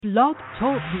Blog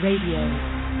Talk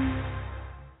Radio.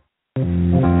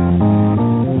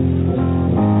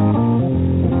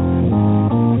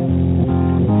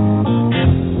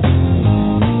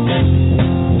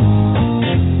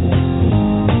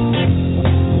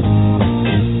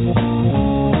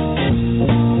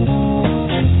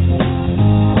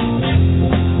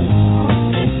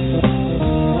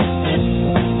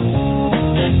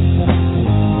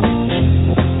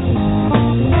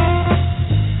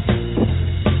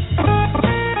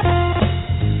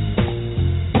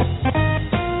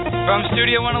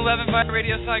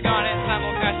 Radio Saigon and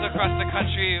simulcast across the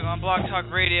country on Blog Talk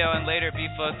Radio and later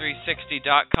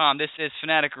bflow360.com. This is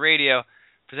Fanatic Radio,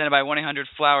 presented by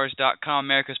 1-800-Flowers.com,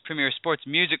 America's premier sports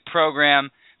music program.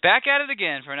 Back at it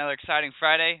again for another exciting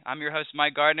Friday. I'm your host,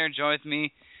 Mike Gardner. Join with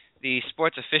me, the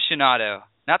sports aficionado.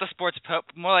 Not the sports pope,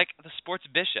 more like the sports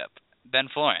bishop, Ben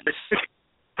Florence.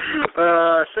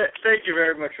 Thank you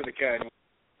very much for the kind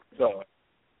words.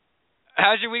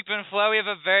 How's your week been, Flo? We have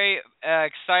a very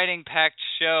exciting, packed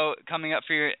show coming up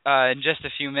for you in just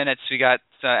a few minutes. We got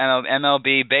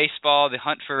MLB baseball. The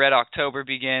hunt for Red October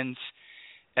begins.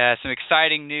 Some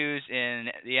exciting news in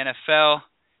the NFL,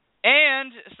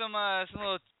 and some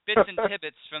little bits and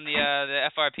tidbits from the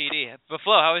FRPD. But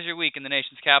Flo, how was your week in the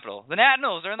nation's capital? The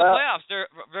Natinals are in the playoffs.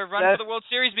 Their run for the World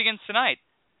Series begins tonight.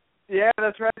 Yeah,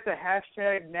 that's right. The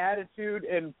hashtag Natitude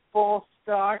in full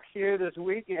stock here this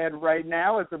week, and right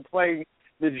now it's been playing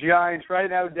the Giants right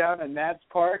now down in Nats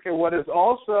Park, and what is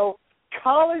also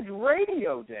College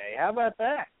Radio Day. How about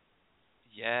that?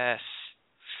 Yes,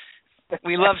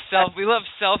 we love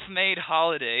self-made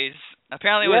holidays.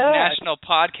 Apparently, it was National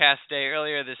Podcast Day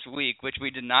earlier this week, which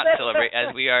we did not celebrate,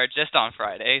 as we are just on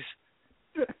Fridays.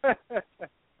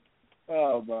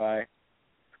 Oh my.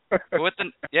 But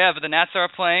the Nats are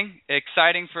playing.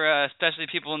 Exciting for especially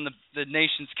people in the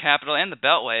nation's capital and the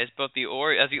Beltway, as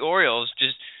the Orioles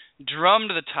just drummed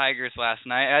the Tigers last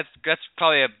night. That's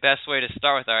probably a best way to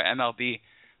start with our MLB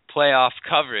playoff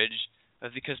coverage,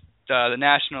 because the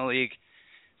National League,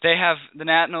 they have the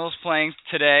Natinals playing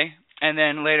today, and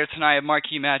then later tonight a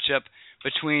marquee matchup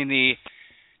between the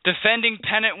defending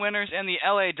pennant winners and the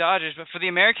LA Dodgers. But for the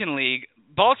American League,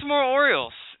 Baltimore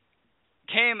Orioles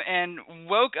came and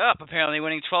woke up, apparently,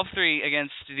 winning 12-3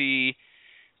 against the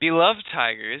beloved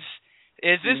Tigers.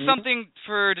 Is this something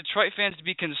for Detroit fans to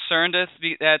be concerned with,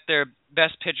 that their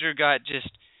best pitcher got just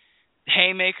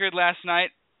haymakered last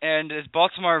night? And is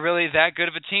Baltimore really that good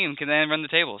of a team? Can they run the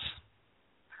tables?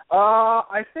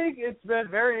 I think it's been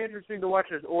very interesting to watch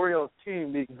this Orioles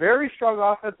team. The very strong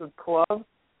offensive club,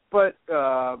 but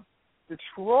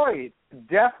Detroit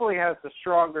definitely has the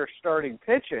stronger starting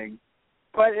pitching.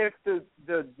 But if the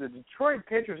Detroit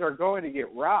pitchers are going to get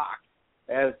rocked,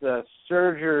 as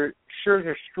Scherzer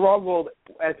struggled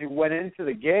as he went into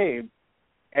the game,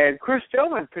 and Chris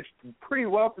Tillman pitched pretty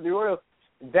well for the Orioles,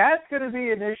 that's going to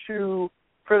be an issue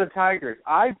for the Tigers.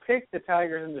 I picked the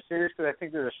Tigers in the series because I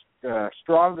think they're a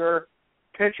stronger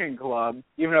pitching club,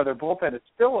 even though their bullpen is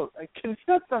still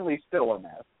consistently still a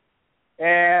mess.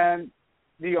 And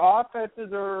the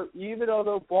offenses are, even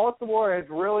though Baltimore has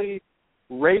really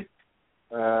raced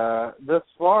thus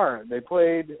far. They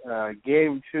played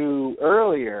game 2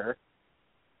 earlier,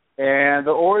 and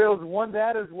the Orioles won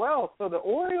that as well. So the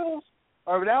Orioles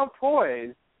are now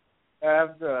poised to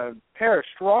have a pair of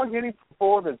strong hitting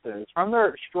performances from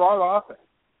their strong offense.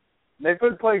 They've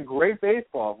been playing great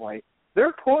baseball of late.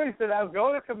 They're poised to now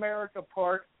go to Comerica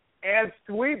Park and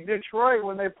sweep Detroit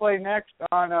when they play next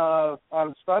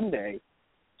on Sunday.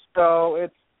 So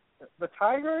it's the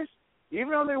Tigers, even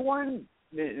though they won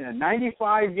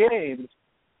 95 games,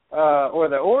 or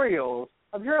the Orioles,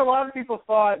 I'm sure a lot of people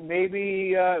thought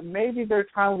maybe their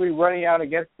time will be running out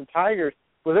against the Tigers,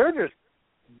 but they're just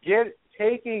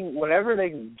taking whatever they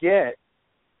can get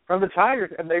from the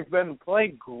Tigers, and they've been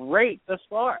playing great thus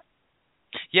far.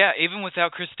 Yeah, even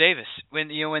without Chris Davis, when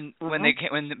the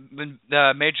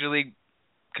Major League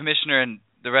Commissioner and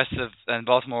the rest of the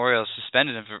Baltimore Orioles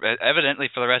suspended him evidently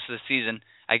for the rest of the season.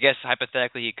 I guess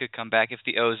hypothetically he could come back if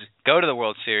the O's go to the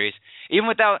World Series. Even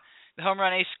without the home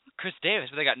run ace Chris Davis,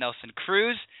 but they got Nelson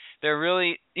Cruz. They're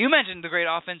really, you mentioned the great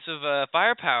offensive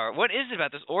firepower. What is it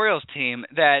about this Orioles team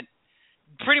that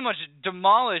pretty much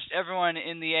demolished everyone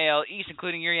in the AL East,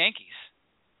 including your Yankees?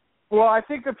 Well, I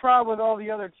think the problem with all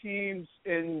the other teams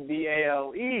in the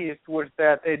AL East was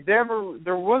that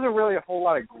there wasn't really a whole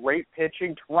lot of great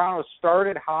pitching. Toronto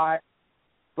started hot,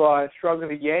 but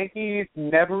struggled. The Yankees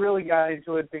never really got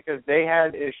into it because they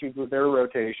had issues with their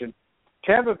rotation.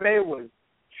 Tampa Bay was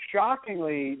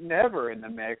shockingly never in the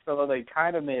mix, although they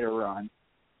kind of made a run.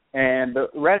 and the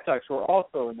Red Sox were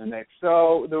also in the mix.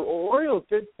 So the Orioles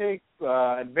did take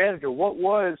advantage of what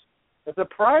was a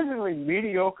surprisingly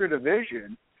mediocre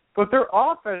division, but their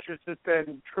offense has just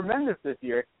been tremendous this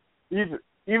year, even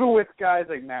with guys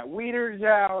like Matt Wieters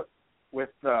out, with,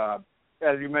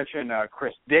 as you mentioned,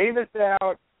 Chris Davis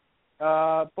out.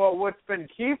 But what's been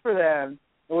key for them,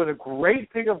 it was a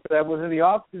great pickup for them, was in the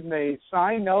offseason they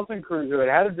signed Nelson Cruz, who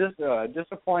had a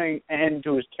disappointing end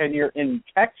to his tenure in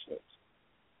Texas,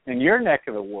 in your neck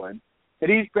of the woods. And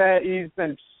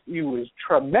he was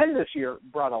tremendous here,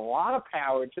 brought a lot of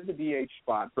power to the DH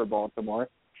spot for Baltimore.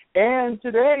 And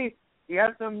today he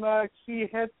had some key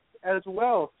hits as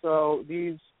well. So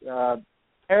these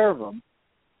pair of them.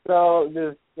 So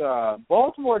this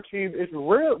Baltimore team is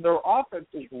their offense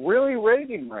is really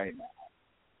rating right now.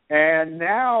 And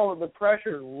now the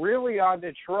pressure is really on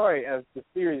Detroit as the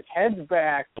series heads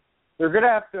back. They're going to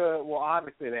have to, well,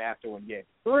 obviously they have to win Game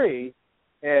 3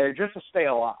 just to stay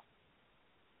alive.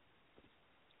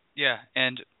 Yeah,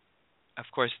 and of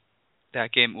course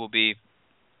that game will be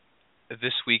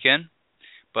this weekend.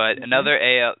 But another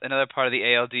part of the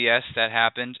ALDS that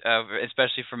happened,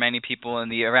 especially for many people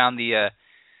around the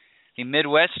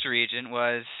Midwest region,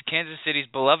 was Kansas City's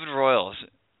beloved Royals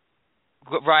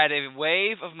ride a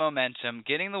wave of momentum,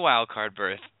 getting the wild card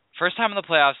berth. First time in the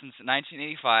playoffs since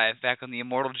 1985, back when the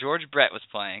immortal George Brett was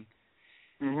playing.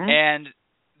 Mm-hmm. And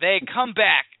they come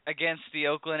back against the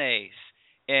Oakland A's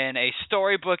in a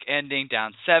storybook ending,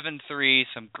 down 7-3,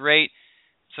 some great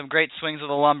swings of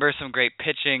the lumber, some great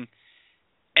pitching.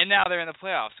 And now they're in the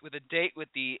playoffs with a date with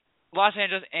the Los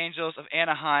Angeles Angels of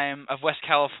Anaheim, of West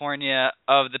California,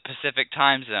 of the Pacific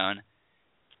time zone.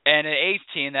 And an A's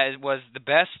team that was the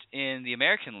best in the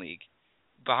American League,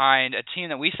 behind a team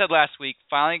that we said last week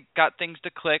finally got things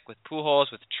to click with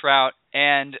Pujols, with Trout,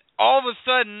 and all of a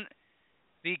sudden,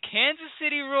 the Kansas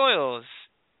City Royals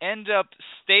end up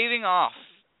staving off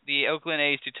the Oakland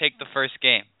A's to take the first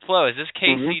game. Flo, is this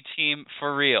KC team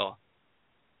for real?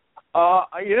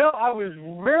 I was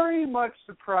very much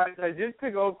surprised. I did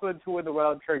pick Oakland to win the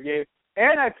wild card game,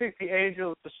 and I picked the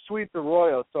Angels to sweep the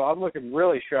Royals, so I'm looking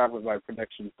really sharp with my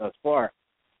predictions thus far.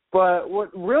 But what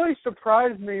really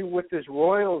surprised me with this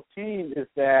Royals team is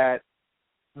that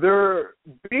they're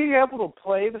being able to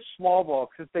play the small ball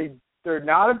because they're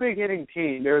not a big hitting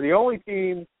team. They're the only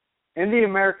team in the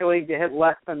American League to hit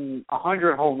less than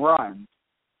 100 home runs.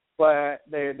 But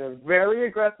they're very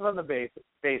aggressive on the base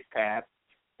path.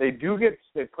 They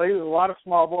play a lot of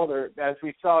small ball. As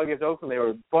we saw against Oakland, they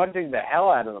were bunting the hell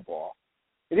out of the ball.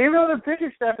 And even though their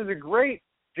pitching staff is great,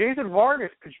 Jason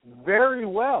Vargas pitched very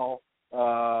well.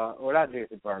 Or not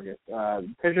Jason Vargas.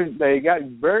 They got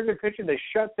very good pitching. They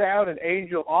shut down an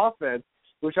Angel offense,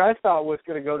 which I thought was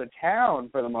going to go to town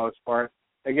for the most part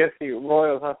against the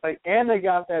Royals last night. And they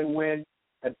got that win,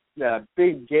 a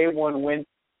big Game 1 win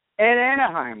in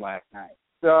Anaheim last night.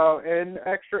 So in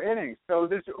extra innings. So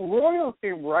this Royals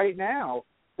team right now,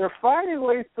 they're finding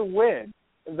ways to win.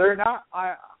 They're not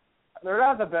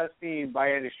the best team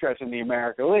by any stretch in the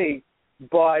American League,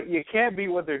 but you can't beat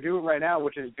what they're doing right now,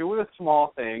 which is doing the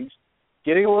small things,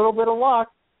 getting a little bit of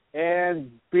luck, and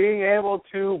being able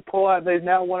to pull out. They've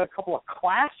now won a couple of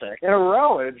classics in a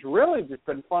row. It's really just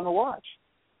been fun to watch.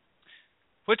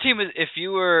 What team is, if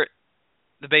you were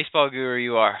the baseball guru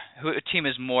you are, who team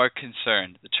is more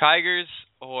concerned, the Tigers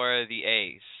or the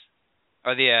A's,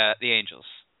 or the Angels?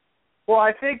 Well,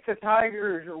 I think the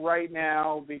Tigers right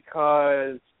now,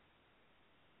 because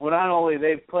not only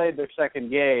they've played their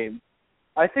second game,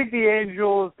 I think the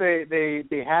Angels,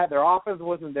 they had their offense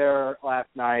wasn't there last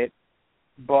night,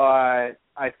 but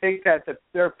I think that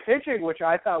their pitching, which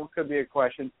I thought could be a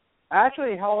question,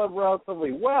 actually held up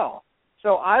relatively well.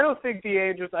 So I don't think the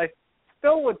Angels, I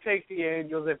still would take the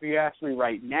Angels if you ask me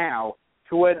right now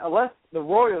to win, unless the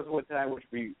Royals win tonight, which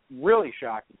would be really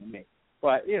shocking to me.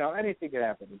 But, anything could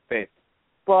happen in baseball.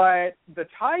 But the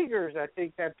Tigers, I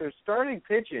think that their starting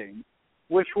pitching,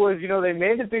 which was, they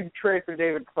made a big trade for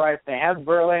David Price. They have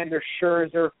Verlander,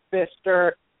 Scherzer,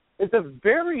 Fister. It's a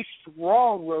very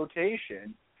strong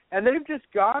rotation. And they've just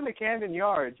gone to Camden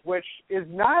Yards, which is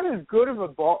not as good of a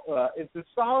ball. It's a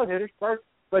solid hitter's park,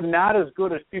 but not as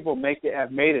good as people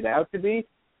have made it out to be.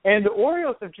 And the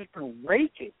Orioles have just been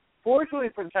raking. Fortunately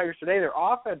for the Tigers today, their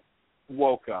offense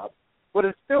woke up, but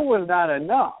it still was not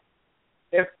enough.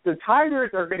 If the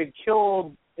Tigers are going to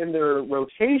kill in their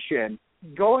rotation,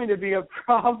 going to be a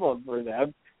problem for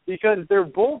them because their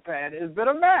bullpen has been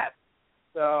a mess.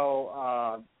 So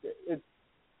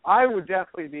I would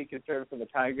definitely be concerned for the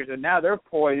Tigers, and now they're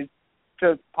poised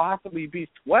to possibly be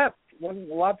swept. When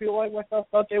a lot of people like myself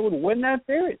thought they would win that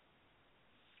series.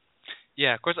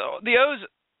 Yeah, of course. The O's,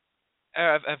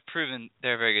 have proven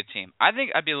they're a very good team. I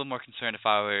think I'd be a little more concerned if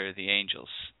I were the Angels,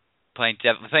 playing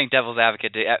devil's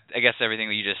advocate to, I guess, everything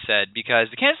that you just said, because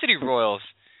the Kansas City Royals,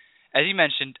 as you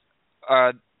mentioned,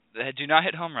 do not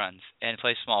hit home runs and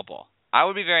play small ball. I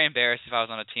would be very embarrassed if I was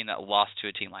on a team that lost to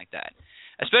a team like that,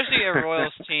 especially a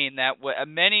Royals team that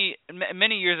many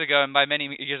years ago, and by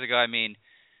many years ago I mean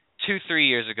 2-3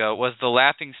 years ago, was the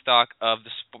laughingstock of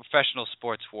the professional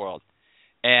sports world.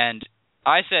 And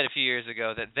I said a few years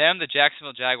ago that the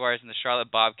Jacksonville Jaguars, and the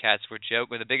Charlotte Bobcats were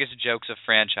the biggest jokes of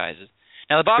franchises.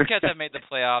 Now, the Bobcats have made the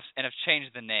playoffs and have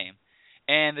changed the name,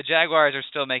 and the Jaguars are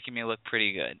still making me look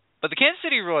pretty good. But the Kansas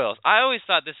City Royals, I always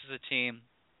thought this was a team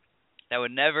that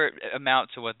would never amount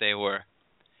to what they were.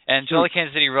 And to all the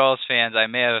Kansas City Royals fans, I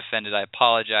may have offended. I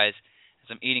apologize, as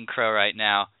I'm eating crow right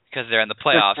now because they're in the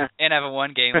playoffs and have a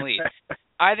one-game lead.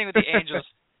 I think with the Angels,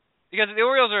 because the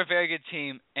Orioles are a very good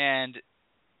team and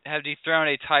have dethroned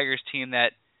a Tigers team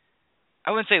that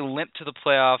I wouldn't say limped to the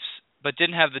playoffs, but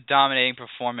didn't have the dominating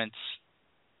performance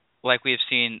like we have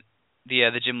seen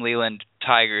the Jim Leland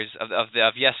Tigers of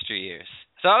yesteryears.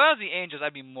 So if I was the Angels,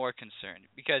 I'd be more concerned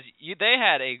because they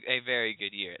had a very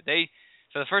good year. They,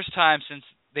 for the first time since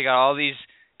they got all these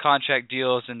contract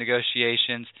deals and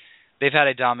negotiations, they've had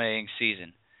a dominating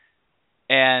season.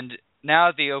 And now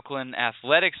that the Oakland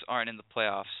Athletics aren't in the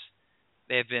playoffs,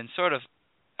 they've been sort of,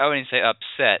 I wouldn't say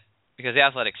upset, because the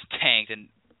Athletics tanked and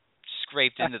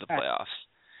scraped into the playoffs.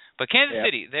 But Kansas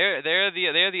City, they're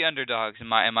the underdogs in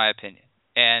my opinion.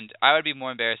 And I would be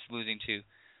more embarrassed losing to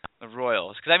the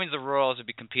Royals, because that means the Royals would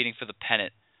be competing for the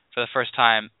pennant for the first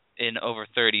time in over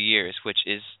 30 years, which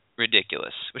is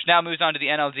ridiculous. Which now moves on to the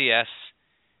NLDS,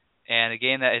 and a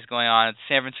game that is going on. It's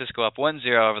San Francisco up 1-0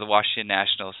 over the Washington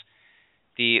Nationals.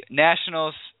 The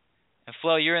Nationals, and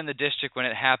Flo, you're in the district when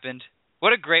it happened.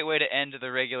 What a great way to end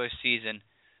the regular season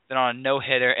than on a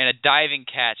no-hitter and a diving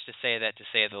catch, to say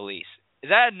the least. Is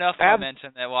that enough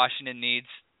momentum that Washington needs?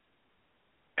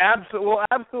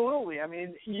 Absolutely. I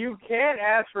mean, you can't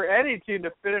ask for any team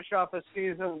to finish off a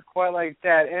season quite like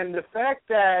that. And the fact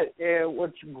that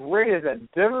what's great is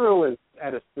that Denver was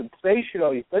at a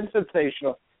sensational, he's been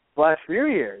sensational the last few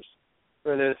years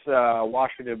for this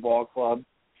Washington ball club.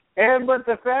 But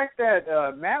the fact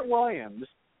that Matt Williams,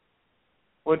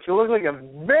 which looked like a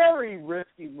very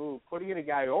risky move, putting in a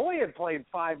guy who only had played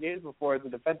 5 games before as a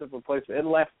defensive replacement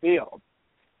in left field,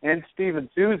 and Steven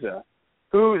Souza,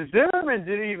 who Zimmerman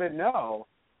didn't even know.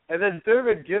 And then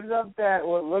Zimmerman gives up that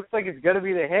what looks like it's going to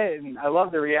be the hit. And I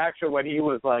love the reaction when he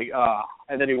was like,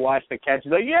 and then he watched the catch.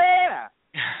 He's like, yeah!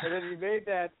 And then he made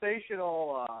that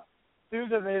sensational,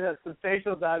 Souza made that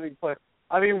sensational diving play.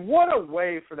 I mean, what a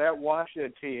way for that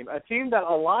Washington team. A team that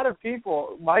a lot of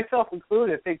people, myself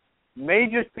included, think may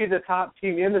just be the top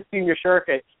team in the senior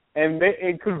circuit. And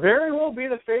it could very well be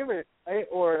the favorite,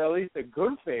 or at least a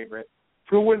good favorite,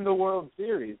 to win the World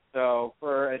Series. So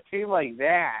for a team like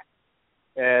that,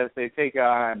 as they take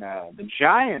on the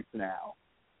Giants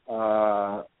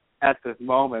now, at this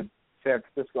moment, San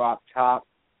Francisco off top,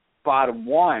 bottom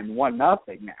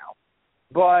 1-0 now.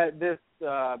 But this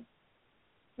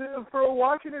for a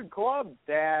Washington club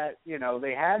that, you know,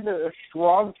 they had a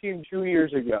strong team 2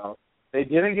 years ago. They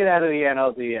didn't get out of the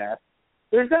NLDS.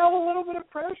 There's now a little bit of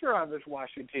pressure on this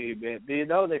Washington team. You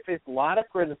know, they faced a lot of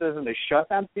criticism. They shut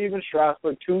down Steven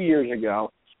Strasburg 2 years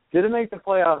ago. Didn't make the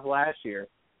playoffs last year.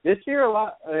 This year,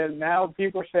 now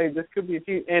people are saying this could be a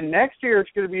team. And next year it's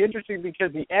going to be interesting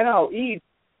because the NL East,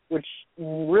 which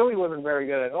really wasn't very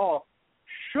good at all,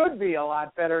 should be a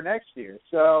lot better next year.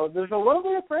 So there's a little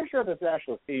bit of pressure on this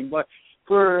Nationals team. But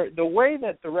for the way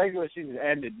that the regular season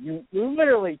ended, you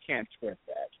literally can't script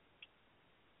that.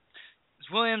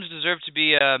 Williams deserved to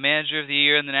be Manager of the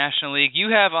Year in the National League.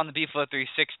 You have on the B-Flow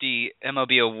 360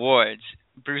 MLB Awards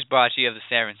Bruce Bochy of the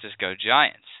San Francisco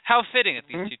Giants. How fitting that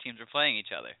these two teams are playing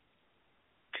each other.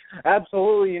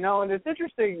 Absolutely, you know, and it's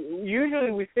interesting.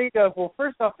 Usually we think of, well,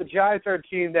 first off, the Giants are a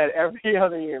team that every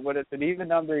other year, when it's an even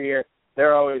number year,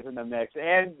 they're always in the mix.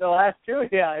 And the last 2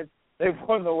 years, they've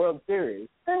won the World Series.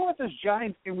 Hey, what's this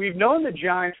Giants team? We've known the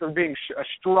Giants for being a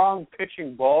strong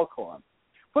pitching ball club.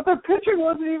 But their pitching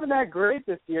wasn't even that great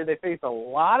this year. They faced a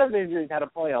lot of injuries, had to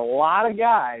play a lot of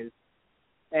guys,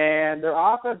 and their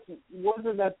offense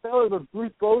wasn't that stellar. But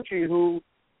Bruce Bochy, who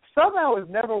somehow has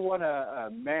never won a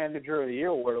Manager of the Year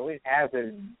award, at least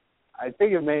hasn't. I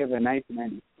think it may have been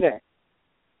 1996,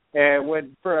 and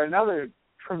went for another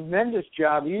tremendous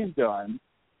job he's done.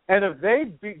 And if they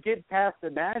get past the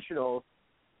Nationals,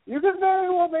 you could very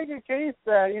well make a case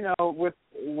that, you know,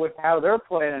 with how they're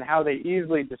playing and how they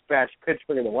easily dispatch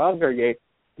Pittsburgh in the wild card game,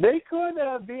 they could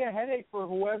be a headache for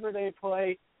whoever they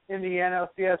play in the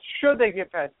NLCS should they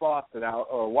get past Boston out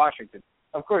or Washington.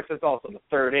 Of course, it's also the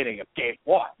third inning of Game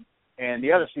 1, and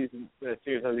the other series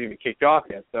hasn't even kicked off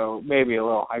yet, so maybe a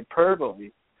little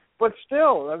hyperbole. But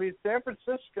still, I mean, San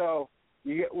Francisco,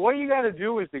 what you got to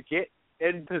do is to get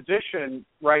in position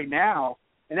right now,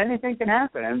 and anything can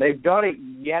happen. And they've done it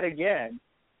yet again,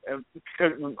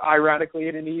 ironically,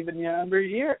 in an even number of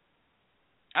years.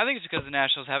 I think it's because the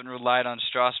Nationals haven't relied on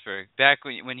Strasburg. Back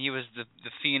when he was the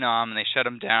phenom and they shut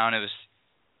him down, it was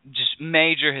just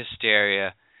major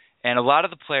hysteria. And a lot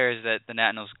of the players that the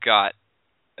Nationals got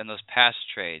in those past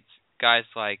trades, guys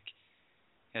like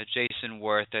Jason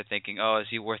Worth, they're thinking, oh, is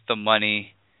he worth the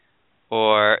money?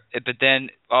 But then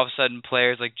all of a sudden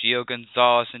players like Gio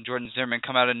Gonzalez and Jordan Zimmerman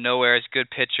come out of nowhere as good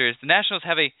pitchers. The Nationals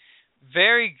have a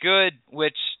very good,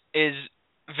 which is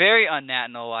very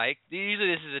un-Natinal-like.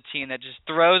 Usually this is a team that just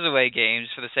throws away games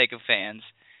for the sake of fans.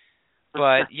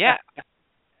 But, yeah,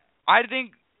 I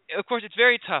think, of course, it's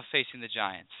very tough facing the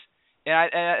Giants. And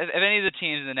of any of the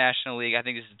teams in the National League, I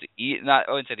think this is I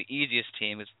wouldn't say the easiest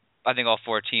team, because I think all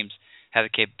four teams have the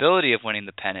capability of winning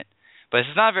the pennant. But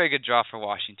this is not a very good draw for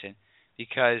Washington,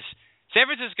 because San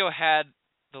Francisco had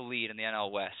the lead in the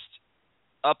NL West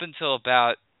up until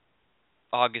about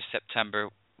August, September,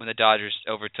 when the Dodgers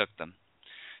overtook them.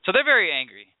 So they're very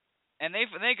angry, and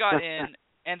they got in,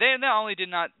 and they not only did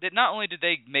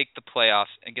they make the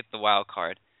playoffs and get the wild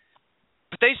card,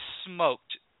 but they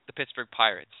smoked the Pittsburgh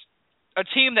Pirates, a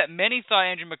team that many thought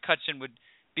Andrew McCutchen would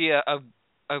be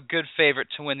a good favorite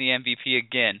to win the MVP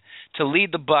again, to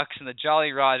lead the Bucks and the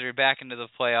Jolly Roger back into the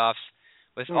playoffs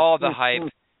with all the hype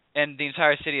and the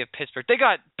entire city of Pittsburgh. They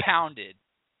got pounded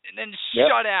and then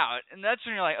shut out, and that's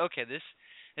when you're like, okay, this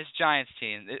Giants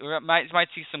team, might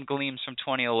see some gleams from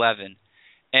 2011.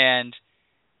 And,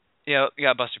 you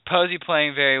got Buster Posey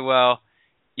playing very well.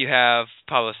 You have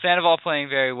Pablo Sandoval playing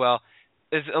very well.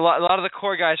 There's a lot of the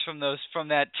core guys from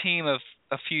that team of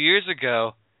a few years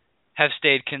ago have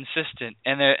stayed consistent,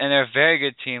 and they're a very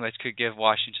good team that could give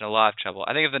Washington a lot of trouble.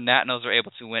 I think if the Nationals are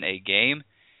able to win a game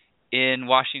in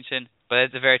Washington, but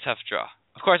it's a very tough draw.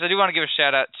 Of course, I do want to give a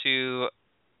shout out to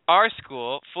our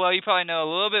school. Flo, you probably know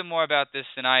a little bit more about this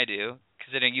than I do,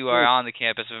 considering you are on the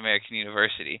campus of American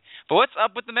University. But what's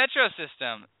up with the Metro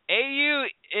system? AU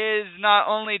is not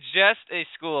only just a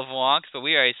school of wonks, but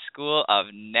we are a school of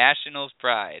Nationals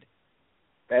pride.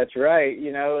 That's right.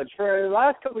 It's for the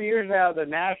last couple of years now, the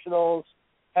Nationals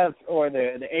have, or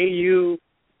the AU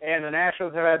and the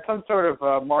Nationals have had some sort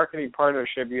of marketing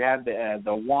partnership. You have the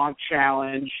Wonk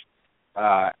Challenge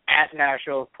at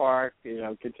Nationals Park,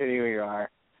 continuing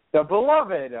the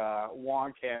beloved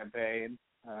Wonk campaign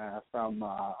from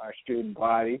our student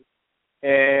body.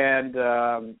 And,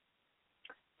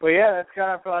 but yeah, that's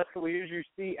kind of for the last couple of years. You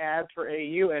see ads for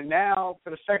AU, and now for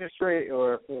the second straight,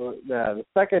 or for the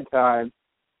second time,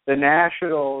 the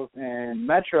Nationals and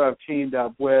Metro have teamed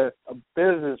up with a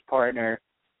business partner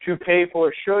to pay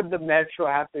for should the Metro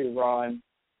have to run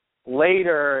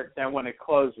later than when it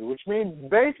closes, which means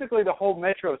basically the whole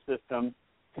Metro system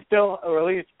still, or at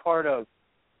least part of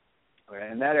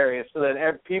in that area, so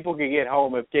that people can get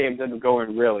home if games end up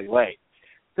going really late.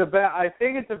 I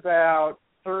think it's about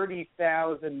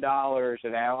 $30,000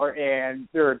 an hour, and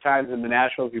there are times when the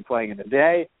Nationals will be playing in the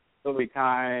day. There'll be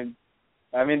times.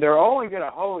 They're only going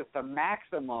to host a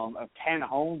maximum of 10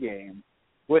 home games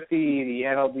with the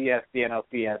NLDS, the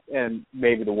NLCS, and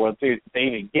maybe the World Series if they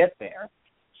even get there.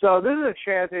 So this is a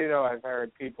chance, I've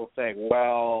heard people say,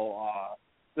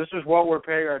 this is what we're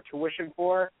paying our tuition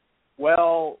for.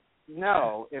 Well,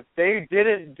 no, if they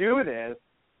didn't do this,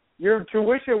 your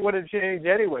tuition would have changed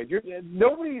anyway.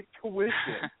 Nobody's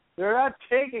tuition. They're not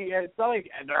taking it. It's not like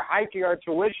they're hiking our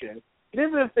tuition.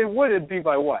 Even if they would, it'd be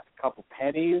by what? A couple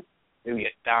pennies? Maybe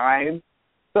a dime?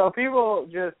 So people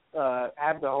just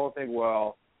have the whole thing,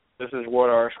 this is what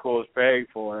our school is paying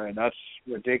for, and that's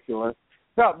ridiculous.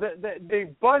 No,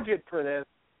 they budget for this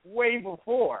way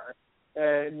before,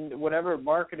 and whatever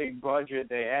marketing budget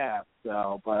they have.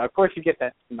 So, but of course you get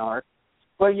that snark.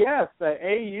 But yes, the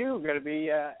AU going to be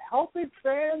helping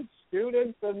fans,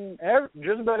 students, and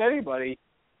just about anybody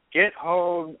get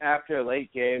home after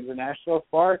late games in National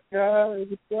Park.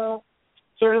 It's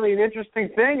certainly an interesting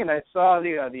thing, and I saw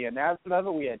the announcement of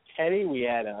it. We had Teddy, we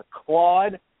had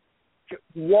Claude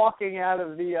walking out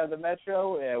of the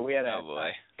Metro. We had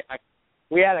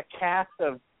we had a cast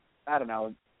of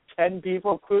 10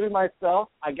 people, including myself.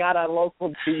 I got on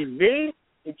local TV.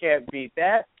 You can't beat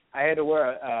that. I had to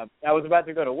wear I was about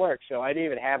to go to work, so I didn't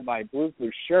even have my blue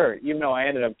shirt, even though I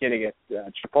ended up getting a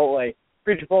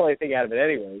free Chipotle thing out of it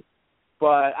anyway.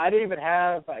 But I didn't even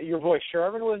have, your boy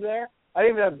Sherman was there. I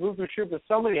didn't even have blue shirt, but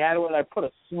somebody had it when I put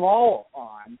a small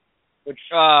on. which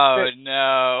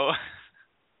no,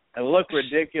 it looked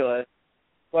ridiculous.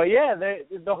 But yeah,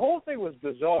 the whole thing was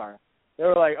bizarre. They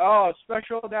were like, "Oh,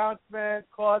 special announcement: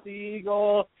 caught the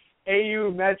Eagle,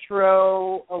 AU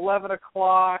Metro, 11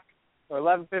 o'clock or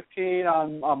 11:15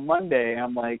 on Monday."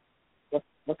 I'm like,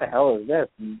 "What the hell is this?"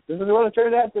 And this is what it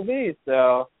turned out to be.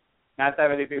 So, not that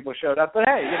many people showed up, but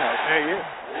hey, there you.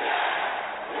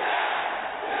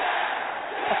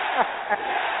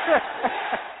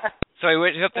 So I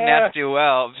hope the Nats do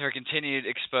well for continued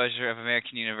exposure of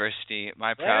American University,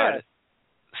 my proud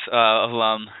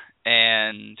alum.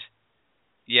 And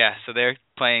yeah, so they're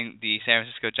playing the San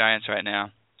Francisco Giants right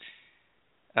now.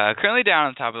 Currently down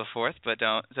on the top of the fourth, but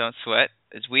don't sweat.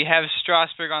 As we have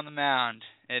Strasburg on the mound,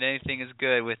 and anything is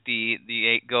good with the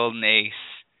golden ace,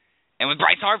 and with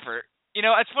Bryce Harper.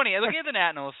 It's funny. Looking at the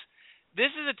Natinals,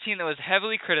 this is a team that was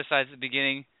heavily criticized at the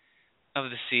beginning of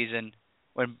the season.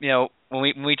 When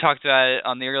we talked about it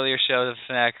on the earlier show of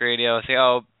Fanatic Radio, say,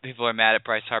 people are mad at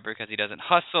Bryce Harper because he doesn't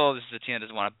hustle. This is a team that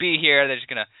doesn't want to be here. They're just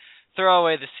gonna throw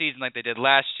away the season like they did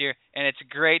last year. And it's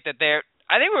great that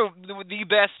I think we're the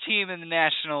best team in the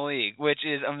National League, which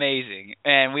is amazing,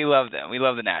 and we love them. We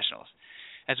love the Nationals.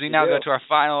 As we now go to our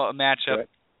final matchup,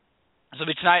 this will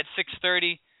be tonight at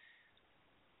 6:30.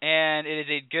 And it is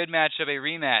a good matchup, a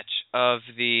rematch of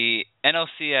the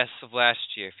NLCS of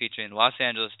last year, featuring the Los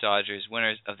Angeles Dodgers,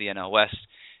 winners of the NL West,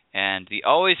 and the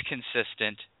always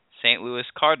consistent St. Louis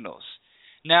Cardinals.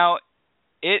 Now,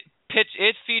 it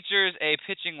features a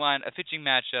pitching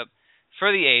matchup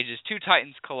for the ages. Two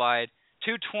Titans collide,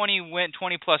 two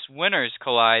 20-plus winners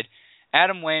collide.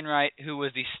 Adam Wainwright, who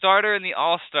was the starter in the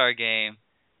All-Star game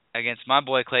against my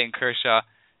boy Clayton Kershaw,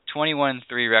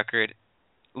 21-3 record.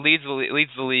 Leads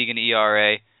the league in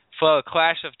ERA. For a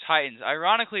clash of Titans.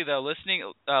 Ironically, though,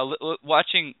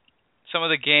 watching some of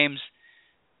the games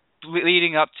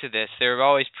leading up to this, they were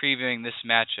always previewing this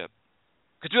matchup.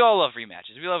 Because we all love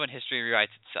rematches. We love when history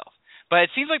rewrites itself. But it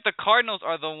seems like the Cardinals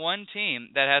are the one team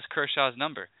that has Kershaw's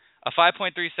number. A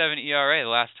 5.37 ERA the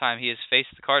last time he has faced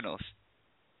the Cardinals.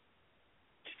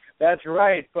 That's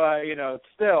right, but,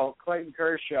 still, Clayton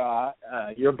Kershaw,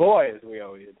 your boy, as we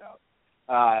always know.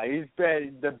 He's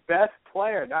been the best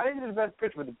player, not even the best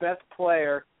pitcher, but the best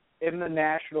player in the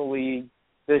National League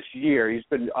this year. He's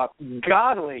been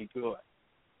godly good.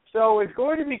 So it's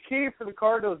going to be key for the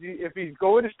Cardinals. If he's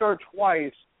going to start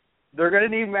twice, they're going to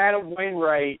need Adam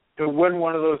Wainwright to win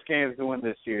one of those games to win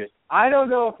this series. I don't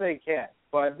know if they can,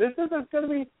 but this is going to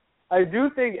be – I do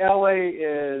think L.A.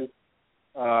 is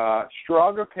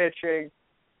stronger pitching,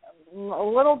 a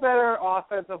little better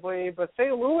offensively, but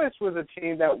St. Louis was a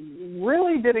team that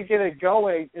really didn't get it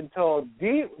going until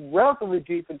relatively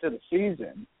deep into the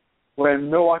season, when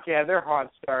Milwaukee had their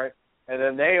hot start, and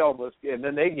then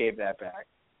they gave that back.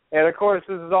 And of course,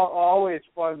 this is always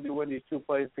fun to win these two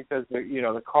plays because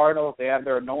the Cardinals, they have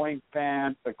their annoying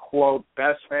fans, the quote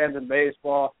best fans in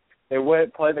baseball. They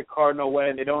play the Cardinal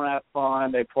way. They don't have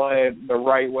fun. They play the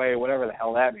right way, whatever the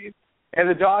hell that means. And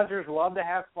the Dodgers love to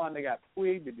have fun. They got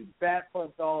Puig, they do bat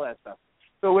flips, all that stuff.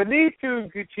 So when these two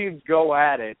good teams go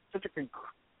at it, such a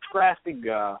contrasting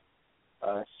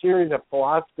series of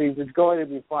philosophies, it's going to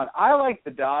be fun. I like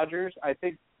the Dodgers. I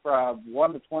think from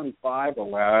 1 to 25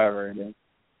 or whatever it is,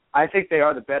 I think they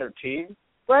are the better team.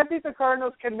 But I think the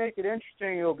Cardinals can make it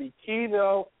interesting. It'll be key,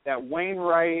 though, that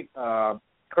Wainwright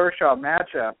Kershaw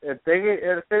matchup. If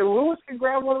St. Louis can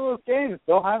grab one of those games,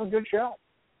 they'll have a good shot.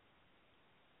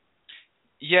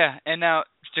 Yeah, and now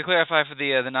to clarify for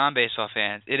the non-baseball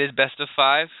fans, it is best of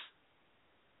 5.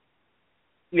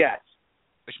 Yes,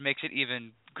 which makes it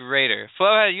even greater.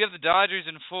 Flo, you have the Dodgers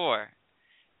in 4.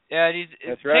 Yeah,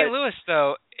 that's right. St. Louis,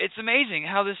 though, it's amazing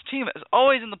how this team is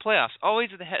always in the playoffs, always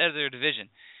at the head of their division.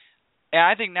 And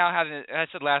I think now I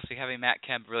said last week, having Matt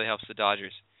Kemp really helps the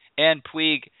Dodgers. And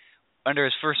Puig, under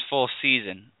his first full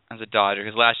season as a Dodger,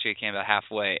 because last year he came about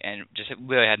halfway and just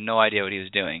really had no idea what he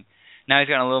was doing. Now he's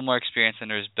got a little more experience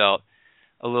under his belt,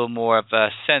 a little more of a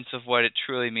sense of what it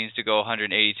truly means to go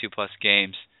 182-plus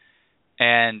games.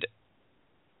 And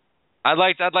I'd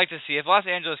like to see, if Los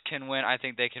Angeles can win, I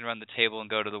think they can run the table and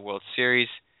go to the World Series.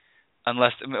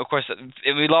 Unless, of course,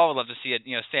 we'd all love to see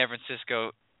a San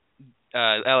Francisco,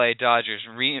 LA Dodgers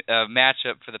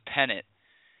matchup for the pennant.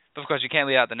 But of course, you can't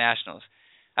leave out the Nationals.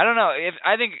 I don't know.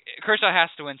 I think Kershaw has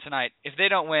to win tonight. If they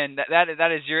don't win,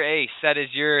 that is your ace. That is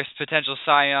your potential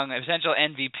Cy Young, potential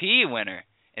MVP winner.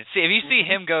 And if you see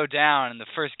him go down in the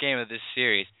first game of this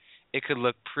series, it could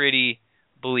look pretty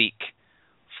bleak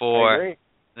for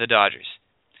the Dodgers.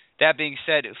 That being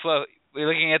said, Flo, we're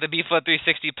looking at the B-Flow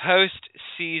 360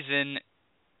 post-season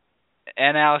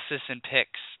analysis and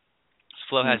picks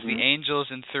Flo has the Angels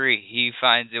in 3. He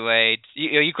finds a way.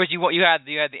 Of course, you had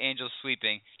the Angels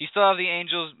sweeping. Do you still have the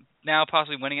Angels now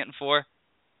possibly winning it in 4?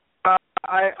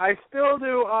 I still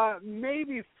do,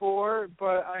 maybe 4,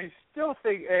 but I still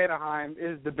think Anaheim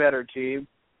is the better team.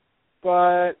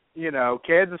 But,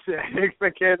 Kansas City, I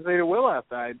expect Kansas City to win last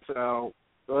night, so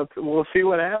we'll see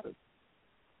what happens.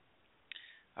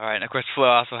 All right, and of course, Flo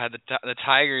also had the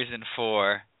Tigers in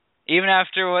 4. Even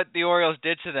after what the Orioles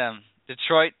did to them,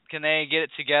 Detroit, can they get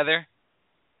it together?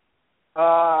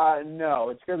 No,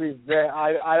 it's going to be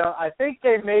I think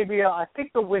they maybe. I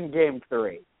think they'll win Game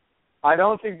 3. I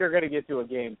don't think they're going to get to a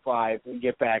Game 5 and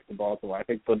get back to Baltimore. I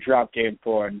think they'll drop Game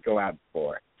 4 and go out in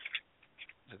 4.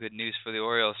 So good news for the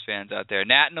Orioles fans out there.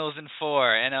 Natinals in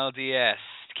 4, NLDS.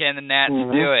 Can the Nats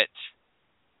do it?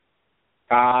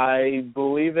 I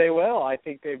believe they will. I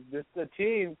think this is a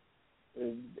team.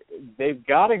 They've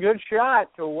got a good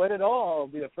shot to win it all. It'll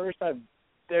be the first time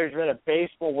there's been a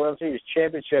baseball World Series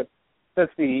championship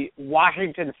since the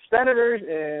Washington Senators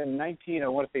in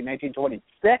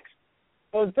 1926.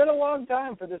 So it's been a long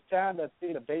time for this town that's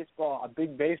seen a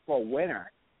big baseball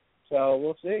winner. So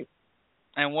we'll see.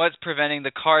 And what's preventing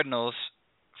the Cardinals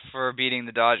for beating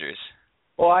the Dodgers?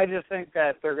 Well, I just think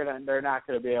that they're not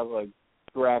going to be able to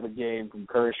grab a game from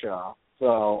Kershaw.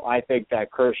 So I think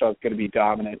that Kershaw's going to be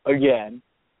dominant again.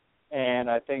 And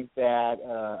I think that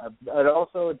and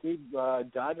also a deep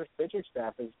Dodgers pitching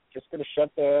staff is just going to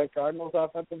shut the Cardinals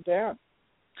offensive down.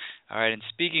 All right, and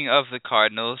speaking of the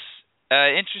Cardinals,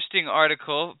 interesting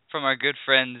article from our good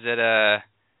friends at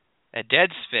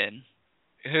Deadspin,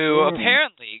 who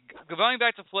apparently, going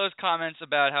back to Flo's comments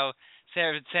about how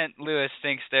St. Louis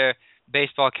thinks they're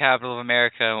baseball capital of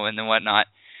America and whatnot,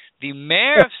 the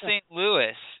mayor of St.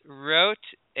 Louis wrote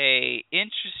a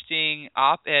interesting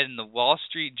op-ed in the Wall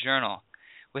Street Journal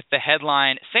with the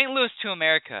headline, "St. Louis to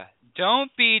America,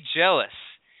 don't be jealous."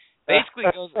 Basically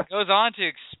goes on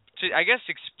to I guess,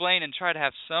 explain and try to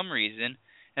have some reason.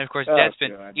 And, of course,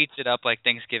 Deadspin eats it up like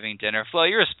Thanksgiving dinner. Flo,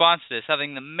 your response to this,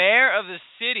 having the mayor of the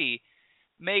city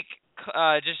make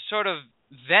just sort of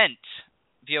vent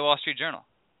via Wall Street Journal.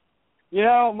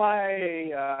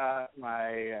 My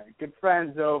good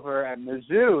friends over at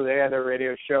Mizzou, they had a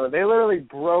radio show. They literally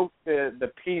broke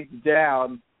the piece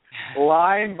down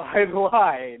line by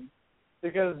line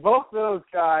because both of those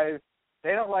guys,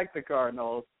 they don't like the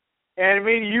Cardinals. And I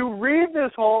mean, you read the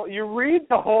whole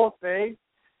thing.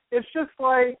 It's just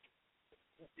like,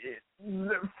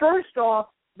 first off,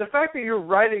 the fact that you're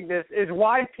writing this is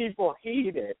why people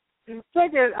hate it.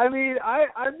 Second, I mean,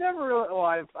 I've never really,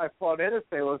 I've flown into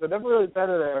St. Louis. I've never really been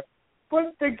there.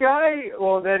 But the guy,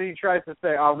 then he tries to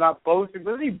say, I'm not boasting,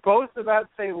 but then he boasts about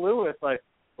St. Louis, like,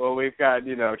 well, we've got,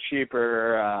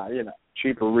 cheaper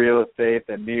real estate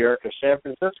than New York or San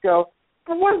Francisco.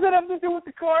 But what does that have to do with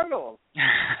the Cardinals?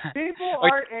 People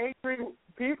are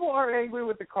angry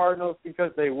with the Cardinals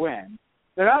because they win.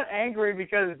 They're not angry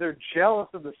because they're jealous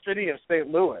of the city of St.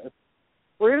 Louis.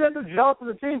 Or even if they're jealous of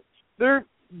the team, they're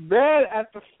mad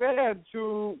at the fans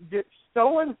who get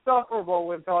so insufferable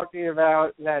when talking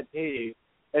about that team.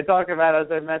 They talk about,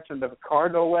 as I mentioned, the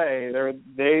Cardinal way.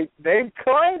 They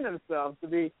claim themselves to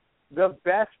be the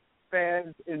best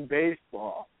fans in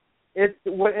baseball. And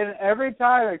every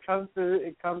time it comes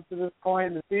to this point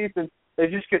in the season, they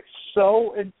just get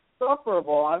so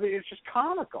insufferable. I mean, it's just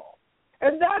comical,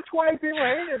 and that's why people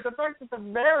hate it. The fact that the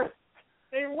mayor of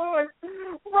St. Louis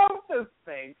wrote this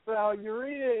thing, so you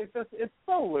read it, it's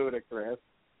so ludicrous.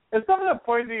 And some of the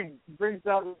points he brings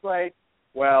up is like,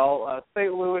 well,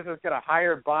 St. Louis is going to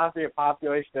hire Bosnia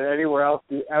population than anywhere else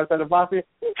outside of Bosnia.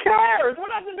 Who cares?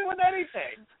 What has to do with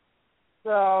anything?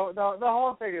 So the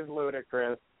whole thing is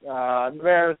ludicrous.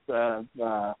 There's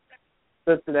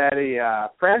Cincinnati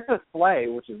Francis Slay,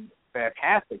 which is a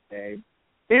fantastic name.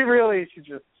 He really should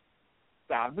just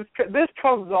stop. This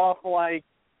comes off like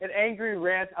an angry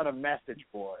rant on a message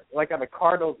board, like on a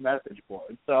Cardinals message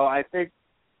board. So I think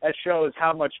that shows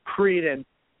how much credence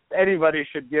anybody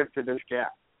should give to this guy.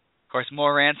 Of course,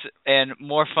 more rants and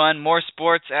more fun, more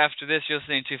sports after this. You're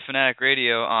listening to Fanatic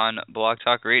Radio on Blog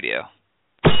Talk Radio.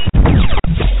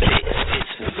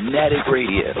 It's Fanatic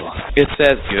Radio. It's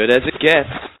as good as it gets.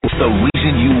 It's the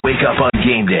reason you wake up on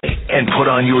game day and put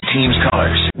on your team's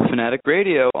colors. Fanatic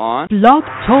Radio on Blog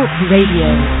Talk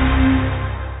Radio.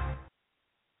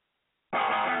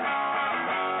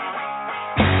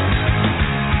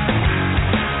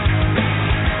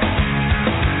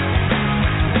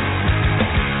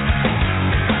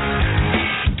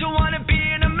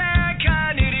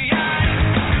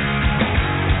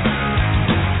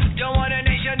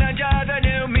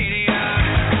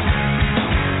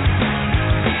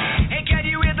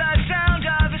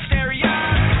 Stereo.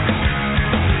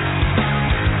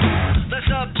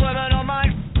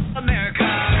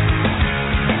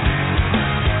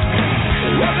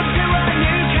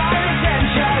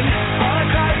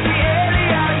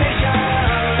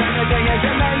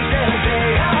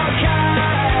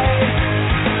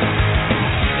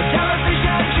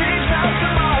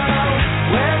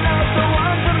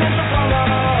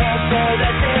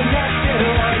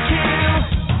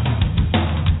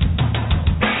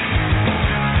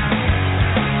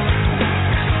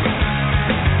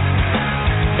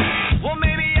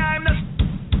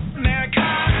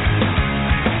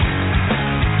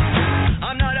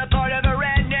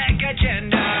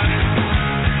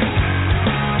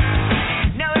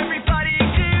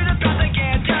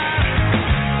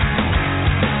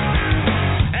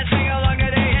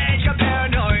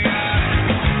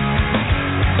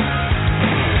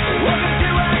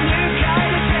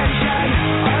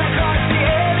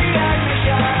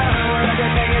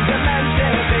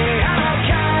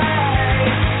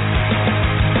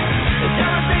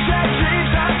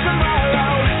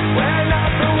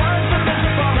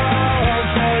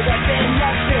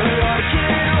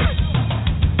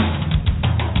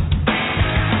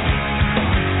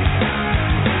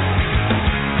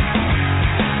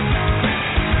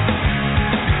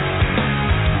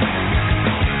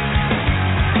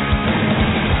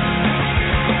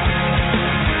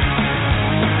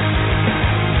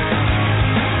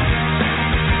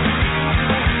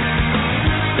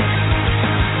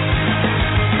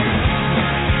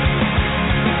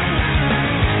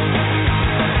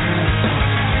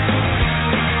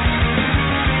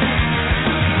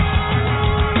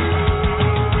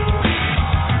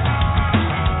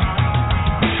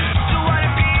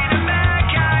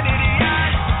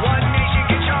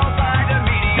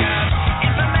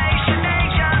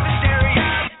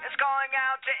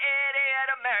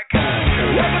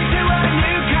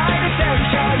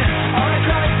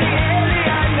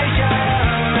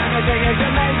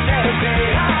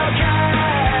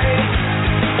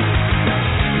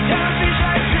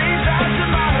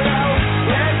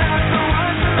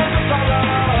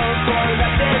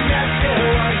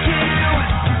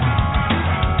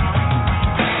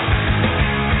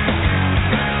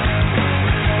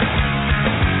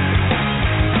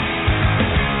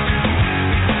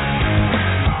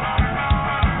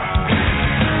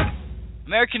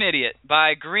 American Idiot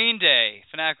by Green Day.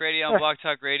 Fanatic Radio on Blog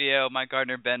Talk Radio. Mike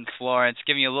Gardner, Ben Florence,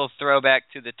 giving you a little throwback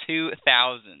to the 2000s.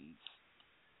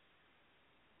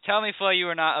 Tell me, Flo, you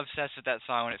were not obsessed with that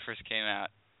song when it first came out.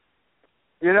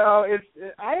 You know,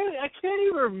 I can't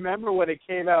even remember when it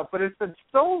came out, but it's been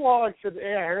so long since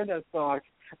I heard that song.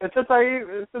 And since I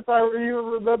even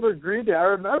remember Green Day, I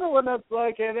remember when that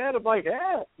song came out. I'm like,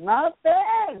 yeah, not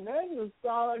bad. That was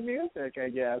solid music, I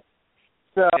guess.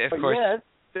 So of course. Yeah,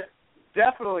 it's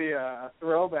definitely a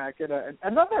throwback and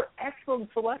another excellent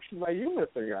selection by you,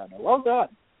 Mr. Gardner. Well done.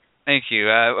 Thank you.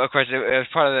 Of course, it was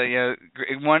part of the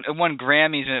won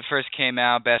Grammys when it first came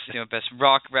out. Best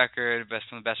rock record,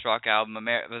 best rock album.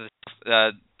 The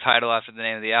title after the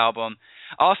name of the album.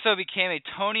 Also became a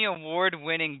Tony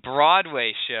Award-winning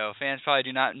Broadway show. Fans probably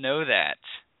do not know that.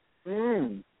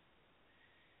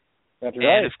 That's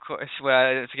right. And of course,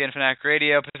 it's again Fanatic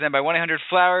Radio, presented by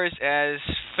 1-800-Flowers. As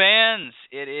fans,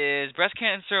 it is Breast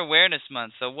Cancer Awareness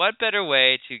Month. So what better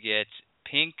way to get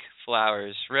pink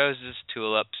flowers, roses,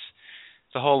 tulips,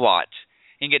 the whole lot?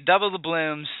 You can get double the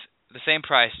blooms, the same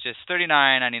price, just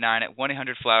 $39.99 at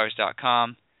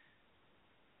 1-800-Flowers.com.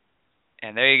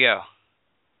 And there you go.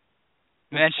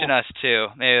 Mention us, too.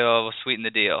 Maybe we'll sweeten the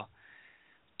deal.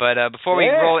 But before we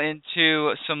roll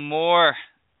into some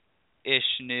more-ish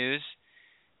news,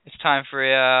 it's time for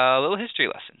a little history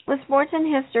lesson. With sports and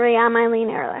history, I'm Eileen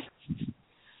Ehrlich.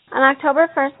 On October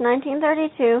 1st,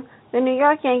 1932, the New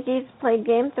York Yankees played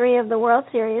Game 3 of the World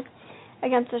Series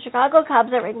against the Chicago Cubs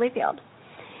at Wrigley Field.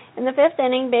 In the fifth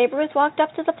inning, Babe Ruth walked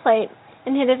up to the plate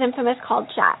and hit his infamous called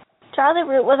shot. Charlie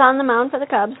Root was on the mound for the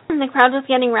Cubs, and the crowd was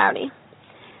getting rowdy.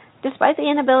 Despite the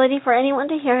inability for anyone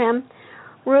to hear him,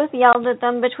 Ruth yelled at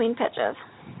them between pitches.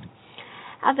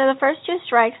 After the first two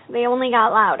strikes, they only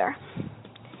got louder.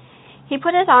 He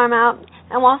put his arm out,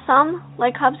 and while some,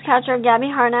 like Cubs catcher Gabby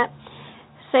Harnett,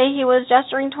 say he was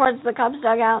gesturing towards the Cubs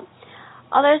dugout,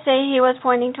 others say he was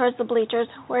pointing towards the bleachers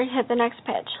where he hit the next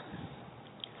pitch.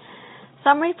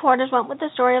 Some reporters went with the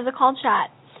story of the called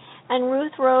shot, and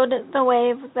Ruth rode the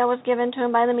wave that was given to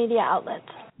him by the media outlets.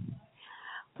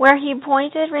 Where he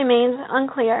pointed remains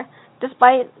unclear.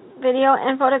 Despite video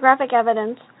and photographic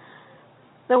evidence,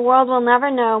 the world will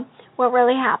never know what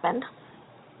really happened.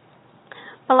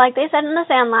 But like they said in The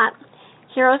Sandlot,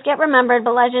 heroes get remembered,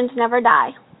 but legends never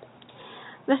die.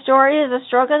 The story is a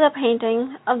stroke of the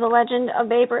painting of the legend of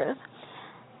Babe Ruth.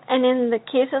 And in the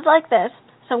cases like this,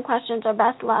 some questions are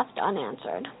best left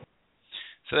unanswered.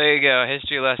 So there you go,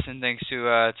 history lesson thanks to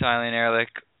Eileen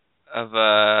Ehrlich of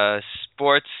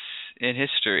sports in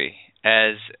history,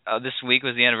 as this week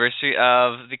was the anniversary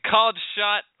of the called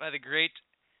shot by the great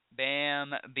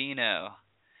Bambino.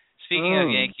 Speaking of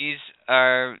Yankees,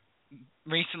 our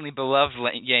recently beloved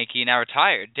Yankee, now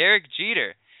retired, Derek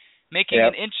Jeter, making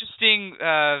an interesting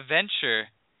venture,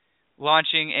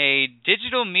 launching a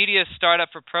digital media startup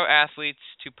for pro athletes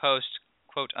to post,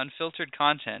 quote, unfiltered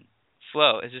content.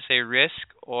 Flo, is this a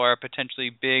risk or potentially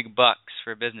big bucks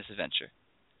for a business adventure?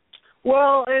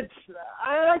 Well,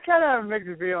 I kind of have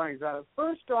mixed feelings on it.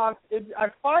 First off, I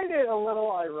find it a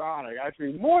little ironic,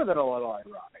 actually more than a little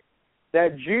ironic,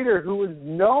 that Jeter, who was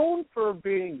known for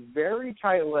being very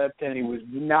tight-lipped and he was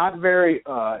not very,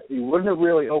 he wouldn't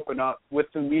really open up with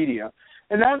the media,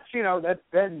 and that's, that's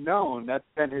been known, that's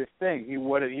been his thing. He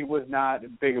was not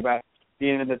big about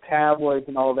being in the tabloids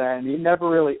and all that, and he never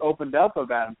really opened up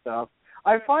about himself.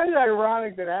 I find it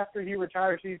ironic that after he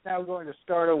retires, he's now going to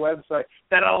start a website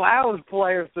that allows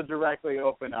players to directly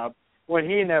open up when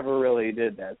he never really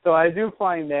did that. So I do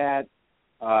find that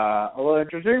a little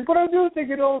interesting, but I do think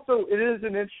it is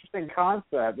an interesting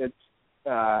concept. It's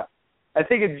I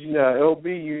think it'll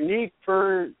be unique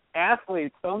for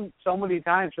athletes. So many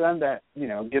times for them that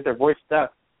get their voice out,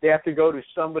 they have to go to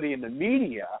somebody in the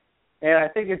media, and I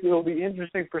think it'll be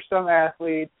interesting for some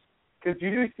athletes because you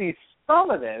do see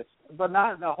some of this, but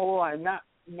not in a whole lot, not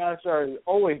necessarily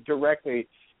always directly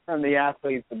from the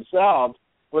athletes themselves,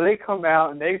 where they come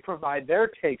out and they provide their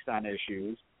takes on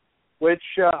issues, which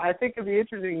I think would be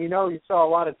interesting. You saw a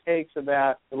lot of takes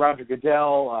about the Roger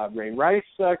Goodell, Ray Rice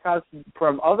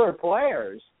from other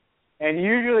players,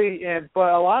 and but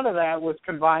a lot of that was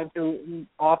confined to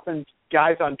often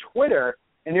guys on Twitter,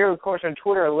 and here, of course, on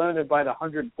Twitter are limited by the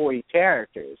 140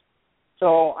 characters.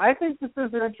 So I think this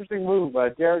is an interesting move.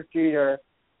 Derek Jeter,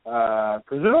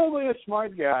 presumably a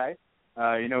smart guy.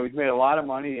 He's made a lot of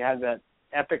money. He has that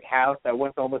epic house that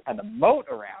once almost had a moat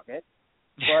around it.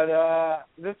 But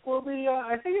this will be,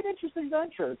 I think, an interesting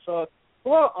venture. So it's a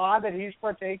little odd that he's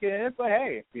partaking in it, but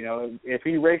hey, if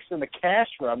he rakes in the cash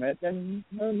from it, then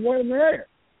more than there.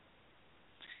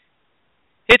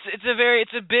 It's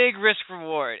it's a big risk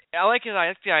reward. I like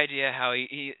the idea how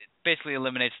he basically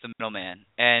eliminates the middleman,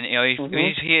 and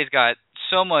he has got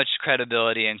so much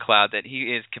credibility and clout that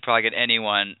could probably get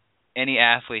any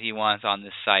athlete he wants on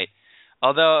this site.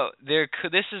 Although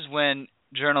this is when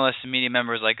journalists and media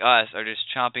members like us are just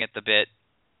chomping at the bit,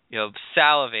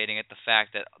 salivating at the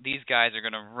fact that these guys are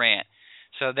going to rant.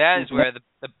 So that is where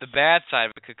the bad side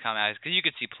of it could come out, because you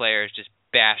could see players just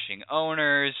bashing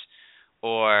owners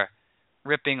or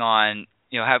ripping on,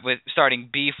 starting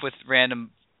beef with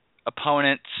random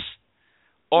opponents,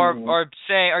 or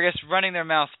saying, I guess, running their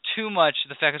mouth too much to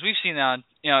the fact, because we've seen that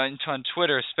on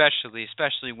Twitter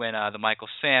especially when the Michael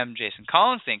Sam, Jason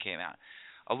Collins thing came out.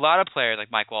 A lot of players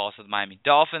like Mike Wallace of the Miami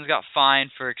Dolphins got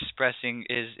fined for expressing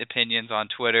his opinions on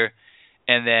Twitter,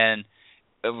 and then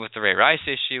with the Ray Rice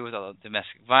issue, with all the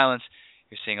domestic violence,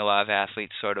 you're seeing a lot of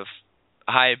athletes sort of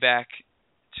hide back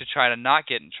to try to not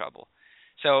get in trouble.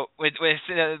 So what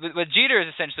Jeter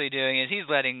is essentially doing is he's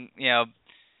letting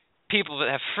people that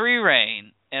have free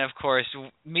reign, and of course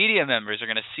media members are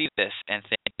going to see this and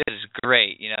think this is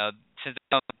great. Since they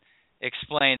don't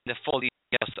explain the full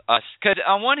details to us, because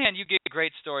on one hand you get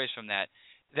great stories from that.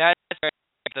 That's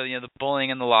the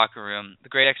bullying in the locker room, the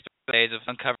great days of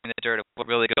uncovering the dirt of what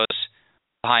really goes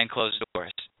behind closed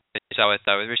doors. We saw with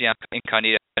Richie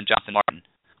Incognito and Jonathan Martin.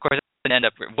 Of course, it didn't end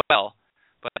up well,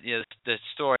 but the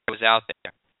story was out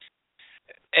there.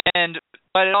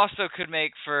 But it also could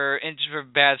make for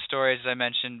bad stories, as I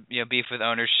mentioned, beef with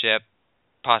ownership,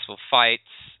 possible fights,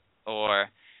 or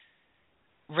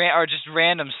just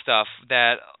random stuff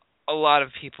that a lot of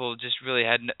people just really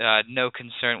had no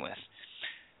concern with.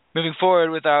 Moving forward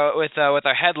with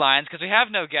our headlines, because we have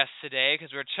no guests today,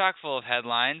 because we're chock full of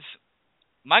headlines.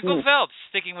 Michael Phelps,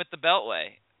 sticking with the Beltway.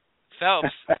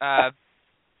 Phelps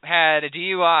had a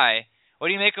DUI. What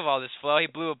do you make of all this, Flo? He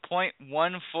blew a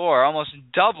 .14, almost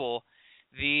double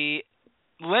the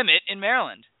limit in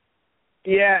Maryland.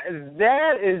 Yeah,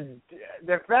 that is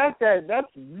the fact that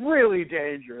that's really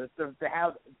dangerous to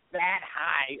have that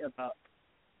high of a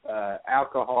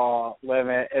alcohol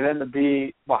limit, and then to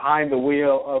be behind the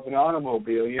wheel of an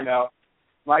automobile.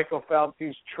 Michael Phelps,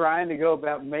 he's trying to go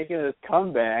about making his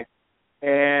comeback,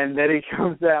 and then he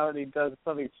comes out and he does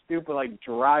something stupid like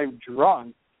drive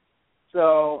drunk.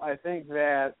 So I think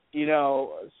that,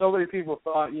 so many people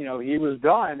thought, he was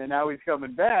done, and now he's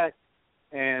coming back.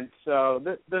 And so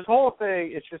this whole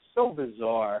thing, it's just so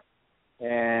bizarre.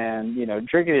 And,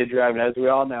 drinking and driving, as we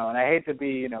all know, and I hate to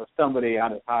be, somebody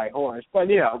on his high horse, but,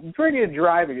 drinking and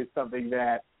driving is something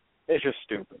that is just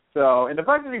stupid. So, and the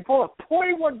fact that he pulled a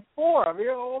 .14, I want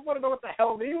to know what the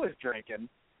hell he was drinking.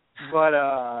 But,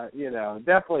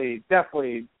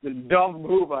 definitely a dumb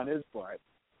move on his part.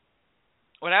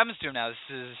 What happens to him now? This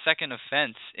is his second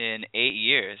offense in 8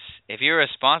 years. If you're a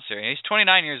sponsor, and he's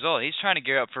 29 years old, he's trying to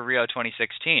gear up for Rio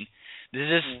 2016. Does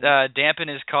this dampen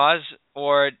his cause,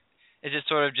 or is it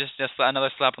sort of just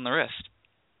another slap on the wrist?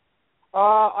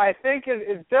 I think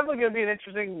it's definitely going to be an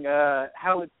interesting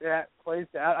how that plays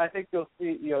out. I think you'll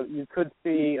see, you could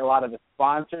see a lot of the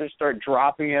sponsors start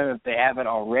dropping him if they haven't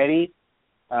already.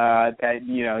 That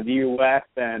the U.S.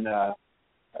 and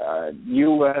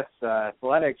U.S.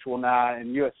 Athletics will not,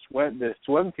 and the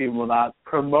swim team will not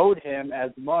promote him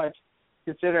as much,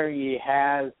 considering he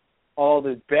has all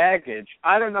this baggage.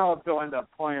 I don't know if they'll end up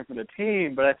playing for the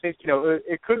team, but I think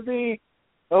it could be.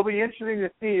 It'll be interesting to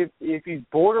see if he's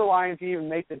borderline to even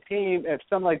make the team. If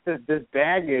something like this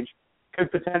baggage could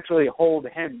potentially hold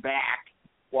him back,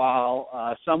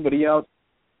 while somebody else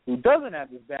who doesn't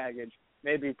have this baggage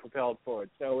may be propelled forward.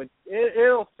 So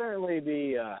it'll certainly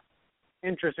be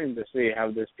interesting to see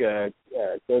how this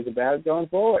goes about going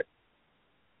forward.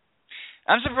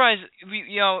 I'm surprised.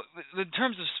 In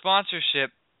terms of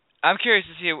sponsorship, I'm curious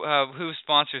to see who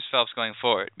sponsors Phelps going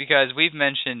forward, because we've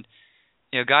mentioned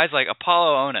guys like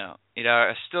Apollo Ono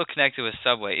are still connected with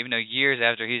Subway, even though years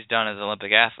after he's done as an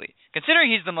Olympic athlete.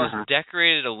 Considering he's the most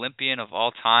decorated Olympian of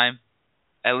all time,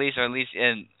 at least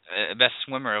in best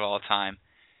swimmer of all time,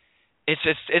 it's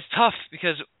tough,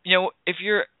 because if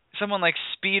you're someone like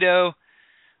Speedo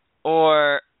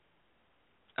or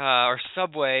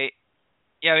Subway,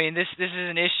 this is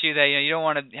an issue that you don't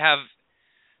want to have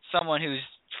someone who's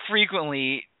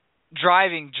frequently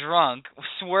driving drunk,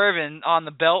 swerving on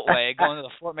the Beltway, going to the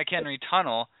Fort McHenry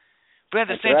Tunnel. But at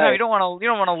the same time, you don't want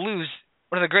to lose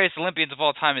one of the greatest Olympians of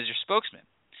all time as your spokesman.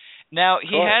 Now,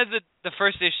 he had the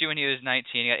first issue when he was 19.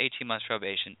 He got 18 months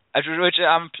probation, which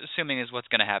I'm assuming is what's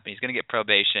going to happen. He's going to get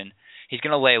probation. He's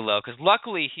going to lay low, because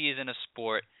luckily he is in a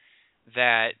sport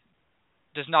that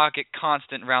does not get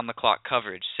constant round-the-clock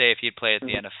coverage, say if he'd played at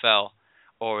the NFL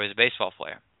or was a baseball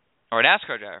player. or a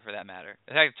NASCAR driver for that matter.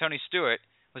 The fact that Tony Stewart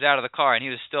was out of the car and he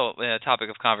was still a topic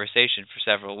of conversation for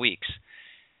several weeks.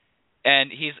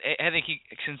 And I think he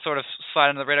can sort of slide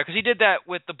under the radar because he did that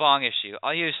with the bong issue.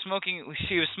 He was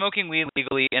smoking weed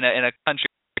legally in a country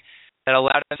that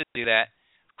allowed him to do that.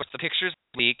 Of course, the pictures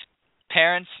leaked.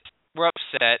 Parents were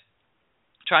upset,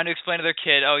 trying to explain to their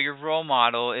kid, "Oh, your role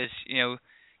model is,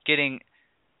 getting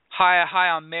high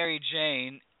on Mary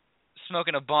Jane,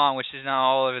 smoking a bong, which is now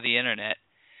all over the internet."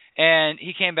 And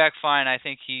he came back fine. I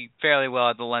think he fairly well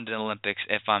at the London Olympics,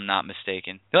 if I'm not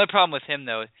mistaken. The only problem with him,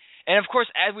 though, and of course,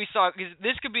 as we saw,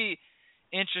 this could be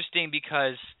interesting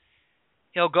because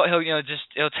he'll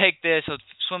take this, he'll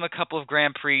swim a couple of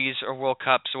Grand Prix or World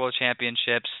Cups or World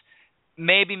Championships,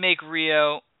 maybe make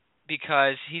Rio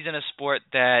because he's in a sport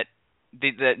that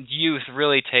youth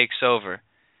really takes over,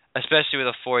 especially with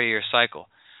a 4-year cycle.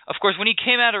 Of course, when he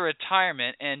came out of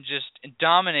retirement and just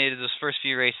dominated those first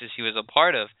few races he was a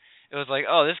part of, it was like,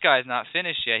 oh, this guy's not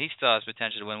finished yet. He still has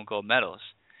potential to win gold medals.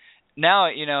 Now,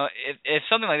 if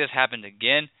something like this happened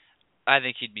again, I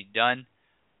think he'd be done.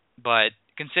 But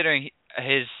considering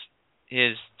his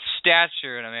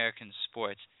stature in American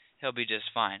sports, he'll be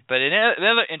just fine. But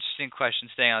another interesting question,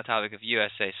 staying on the topic of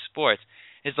USA sports,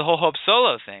 is the whole Hope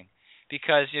Solo thing.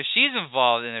 Because she's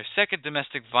involved in her second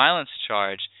domestic violence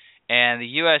charge, and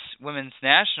the U.S. women's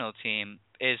national team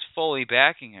is fully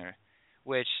backing her,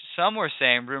 which some were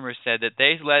saying, rumors said, that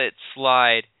they let it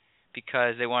slide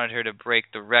because they wanted her to break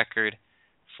the record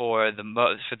for the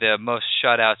most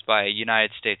shutouts by a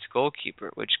United States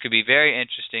goalkeeper, which could be very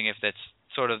interesting if that's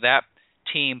sort of that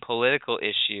team political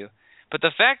issue. But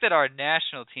the fact that our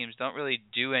national teams don't really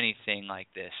do anything like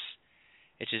this,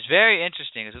 which is very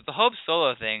interesting, is with the Hope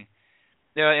Solo thing.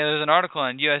 There was an article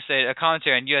on a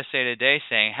commentary on USA Today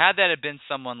saying, had that have been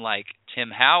someone like Tim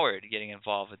Howard getting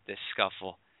involved with this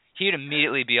scuffle, he'd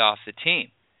immediately be off the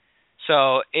team.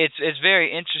 So it's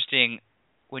very interesting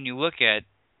when you look at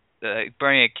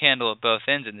burning a candle at both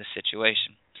ends in this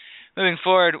situation. Moving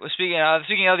forward, speaking of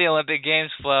the Olympic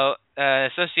Games, Flo,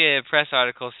 Associated Press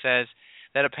article says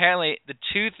that apparently the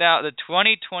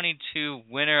 2022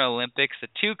 Winter Olympics, the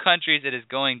two countries it is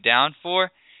going down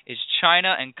for is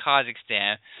China and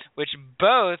Kazakhstan, which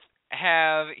both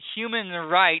have human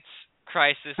rights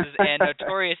crises and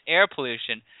notorious air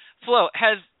pollution. Flo,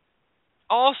 has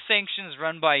all sanctions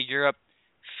run by Europe,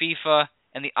 FIFA,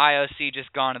 and the IOC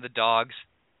just gone to the dogs?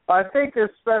 I think yes,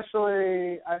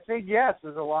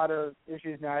 there's a lot of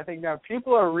issues now. I think now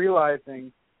people are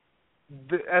realizing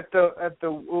the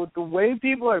way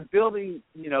people are building,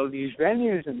 these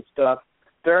venues and stuff,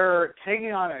 they're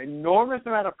taking on an enormous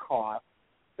amount of cost.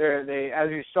 They,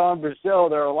 as you saw in Brazil,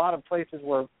 there are a lot of places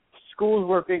where schools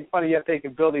were being funded, yet they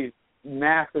can build these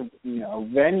massive,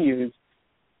 venues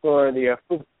for the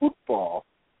football.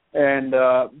 And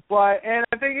I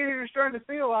think you're starting to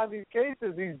see a lot of these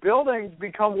cases. These buildings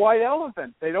become white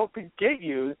elephants. They don't get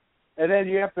used, and then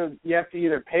you have to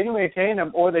either pay to maintain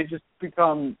them, or they just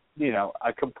become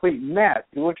a complete mess.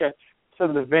 You look at some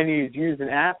of the venues used in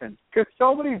Athens, because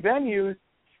so many venues,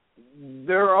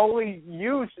 their only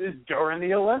use is during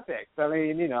the Olympics. I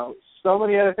mean, so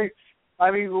many other things.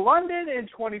 I mean, London in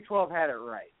 2012 had it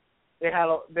right.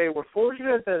 They were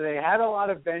fortunate that they had a lot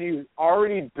of venues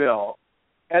already built,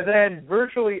 and then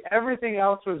virtually everything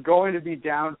else was going to be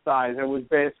downsized. It was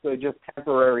basically just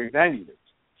temporary venues.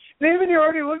 And even you're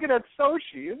already looking at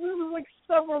Sochi. This was like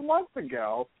several months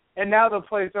ago, and now the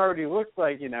place already looks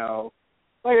like a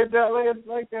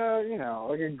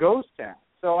ghost town.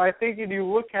 So I think if you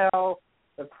look how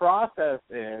the process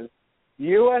is, the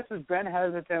U.S. has been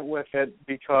hesitant with it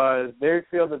because they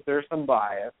feel that there's some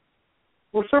bias,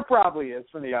 which there probably is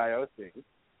from the IOC.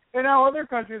 And now other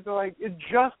countries are like, it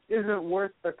just isn't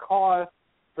worth the cost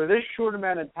for this short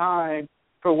amount of time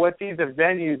for what these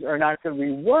venues are not going to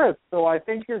be worth. So I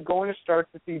think you're going to start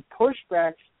to see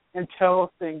pushback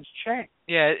until things change.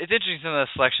 Yeah, it's interesting, some of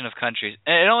the selection of countries.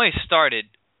 And it only started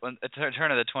at the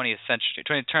turn of the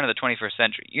 21st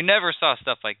century. You never saw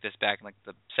stuff like this back in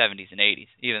the 70s and 80s,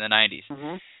 even the 90s.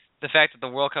 Mm-hmm. The fact that the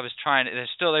World Cup is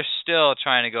they're still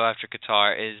trying to go after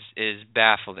Qatar is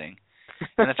baffling.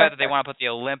 And the fact that they want to put the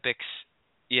Olympics,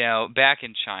 back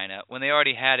in China when they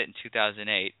already had it in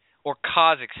 2008, or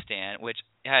Kazakhstan, which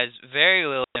has very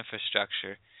little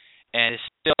infrastructure and is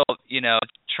still,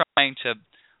 trying to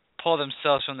pull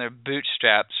themselves from their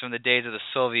bootstraps from the days of the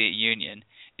Soviet Union.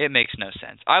 It makes no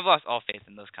sense. I've lost all faith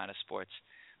in those kind of sports.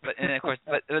 But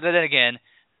then again,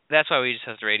 that's why we just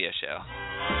host a radio show.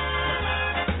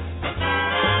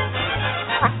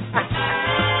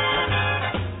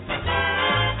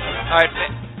 All right,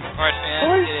 fans.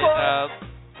 It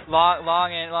is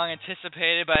long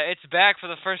anticipated, but it's back for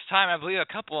the first time, I believe, a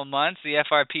couple of months. The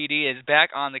FRPD is back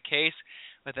on the case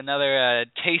with another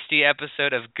tasty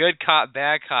episode of Good Cop,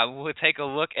 Bad Cop. We'll take a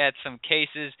look at some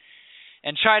cases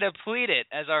and try to plead it.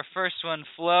 As our first one,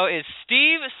 Flo, is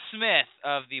Steve Smith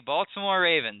of the Baltimore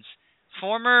Ravens,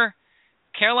 former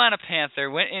Carolina Panther,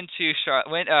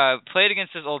 played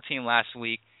against his old team last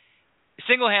week,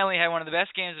 single-handedly had one of the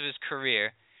best games of his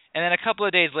career, and then a couple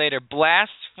of days later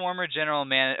blasts his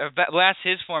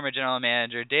former general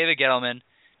manager, David Gettleman,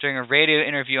 during a radio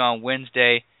interview on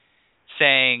Wednesday,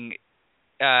 saying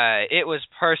it was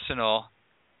personal,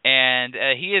 and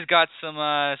he has got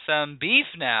some beef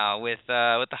now with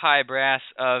the high brass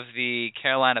of the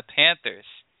Carolina Panthers.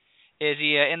 Is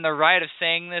he in the right of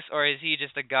saying this, or is he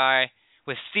just a guy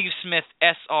with Steve Smith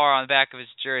SR on the back of his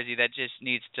jersey that just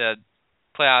needs to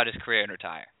play out his career and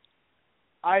retire?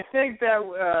 I think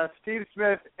that Steve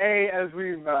Smith, as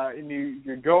you're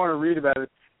going to read about it,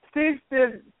 Steve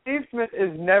Smith is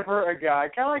never a guy,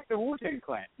 kind of like the Wu-Tang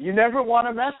Clan. You never want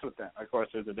to mess with them. Of course,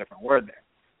 there's a different word there.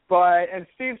 And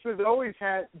Steve Smith always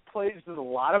plays with a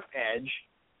lot of edge.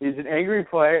 He's an angry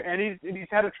player, and he's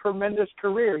had a tremendous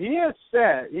career. He had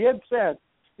said,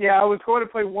 yeah, I was going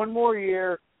to play one more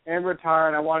year and retire,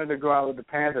 and I wanted to go out with the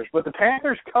Panthers. But the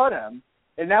Panthers cut him,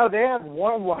 and now they have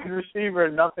one wide receiver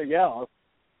and nothing else.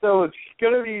 So it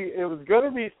was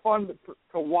gonna be fun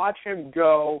to watch him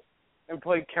go and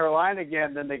play Carolina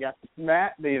again. Then they got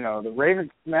the Ravens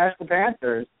smashed the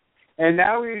Panthers, and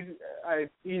now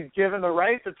he's given the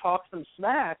right to talk some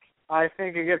smack, I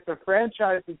think, against the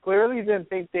franchise who clearly didn't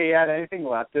think they had anything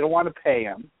left. They don't want to pay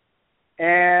him,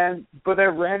 but they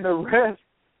ran the risk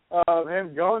of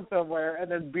him going somewhere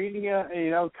and then beating him,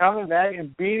 coming back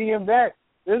and beating him back.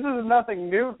 This is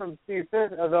nothing new from Steve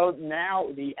Smith, although now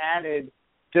the added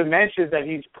dimension that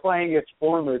he's playing his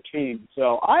former team.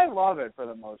 So I love it for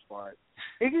the most part.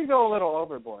 He can go a little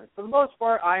overboard. For the most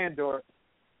part, I endorse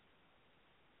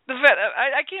it.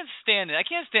 I can't stand it. I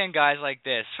can't stand guys like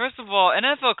this. First of all, an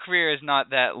NFL career is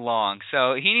not that long,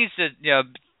 so he needs to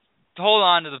hold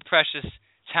on to the precious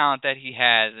talent that he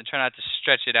has and try not to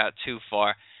stretch it out too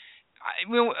far.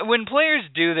 When players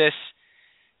do this,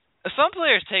 some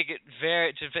players take it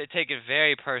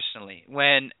very personally.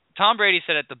 When Tom Brady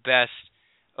said it the best,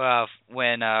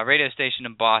 when a radio station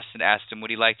in Boston asked him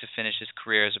would he like to finish his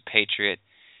career as a Patriot,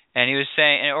 and he was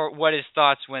saying, or what his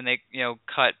thoughts when they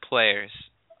cut players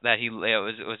that he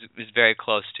was very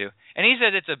close to, and he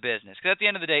said it's a business, because at the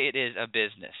end of the day it is a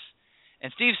business,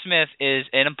 and Steve Smith is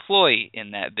an employee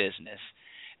in that business.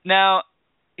 Now,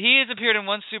 he has appeared in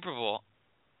one Super Bowl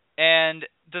and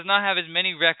does not have as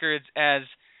many records as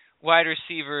wide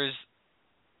receivers,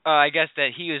 I guess, that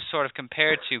he was sort of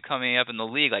compared to coming up in the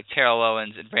league, like Terrell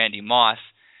Owens and Randy Moss.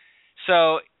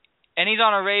 So, and he's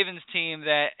on a Ravens team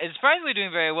that is surprisingly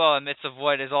doing very well amidst of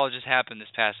what has all just happened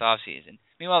this past offseason.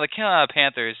 Meanwhile, the Carolina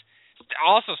Panthers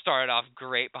also started off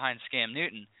great behind Cam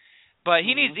Newton. But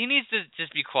he needs to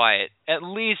just be quiet, at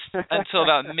least until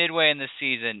about midway in the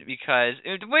season, because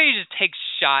the way he just takes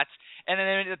shots, and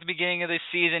then at the beginning of the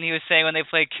season he was saying when they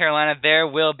played Carolina, there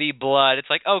will be blood. It's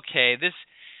like, okay, this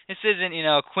isn't,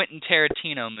 a Quentin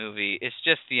Tarantino movie. It's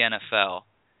just the NFL.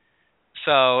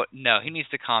 So, no, he needs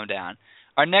to calm down.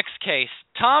 Our next case,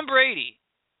 Tom Brady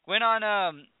went on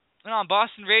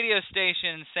Boston radio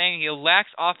station saying he lacks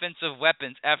offensive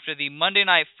weapons after the Monday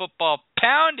Night Football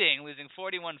pounding, losing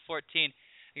 41-14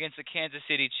 against the Kansas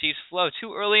City Chiefs. Flo,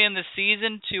 too early in the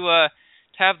season to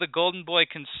have the Golden Boy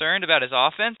concerned about his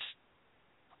offense?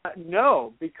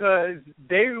 No, because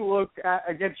they look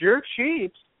against your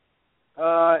Chiefs.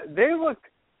 They look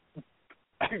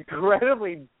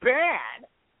incredibly bad.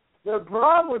 The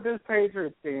problem with this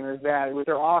Patriots team is that with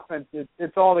their offense,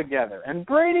 it's all together. And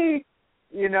Brady,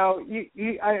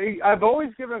 I've always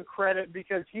given credit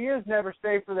because he has never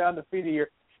stayed for the undefeated year,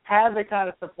 had the kind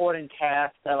of supporting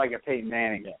cast that like a Peyton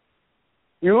Manning did.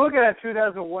 You look at that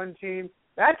 2001 team,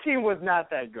 that team was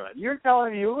not that good. You're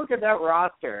telling me, you look at that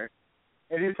roster,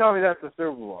 and you tell me that's the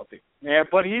Super Bowl team. Yeah,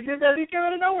 but he did that. He came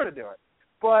out of nowhere to do it.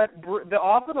 But the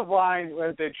offensive line,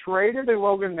 they traded the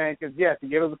Logan Man, because, yes, he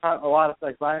gave us a lot of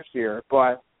sacks last year,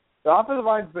 but the offensive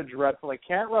line's been dreadful. They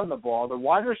can't run the ball. The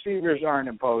wide receivers aren't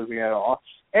imposing at all.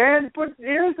 But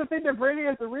here's the thing that Brady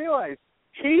has to realize.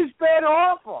 He's been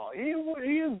awful. He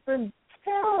has been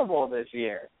terrible this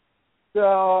year.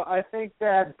 So I think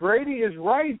that Brady is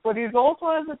right, but he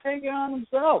also has to take it on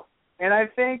himself. And I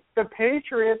think the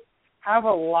Patriots have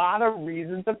a lot of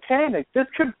reasons to panic. This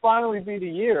could finally be the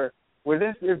year where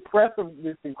this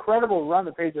incredible run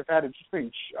the Patriots have had, of just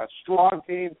being a strong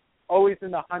team, always in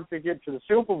the hunt to get to the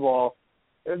Super Bowl.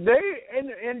 And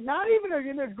not even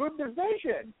in a good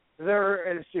division.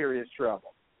 they're in serious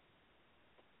trouble.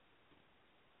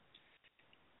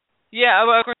 Yeah,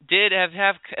 well, of course, they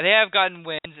have gotten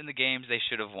wins in the games they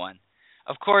should have won.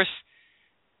 Of course,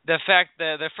 the fact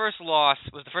that their first loss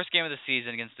was the first game of the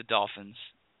season against the Dolphins,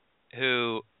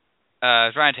 who,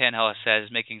 as Ryan Tannehill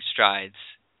says, making strides.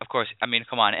 Of course, I mean,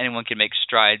 come on, anyone can make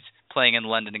strides playing in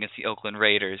London against the Oakland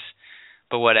Raiders,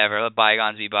 but whatever, let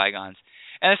bygones be bygones.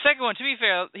 And the second one, to be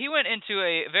fair, he went into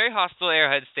a very hostile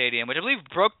Arrowhead Stadium, which I believe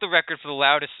broke the record for the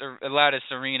loudest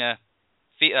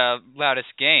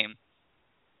game.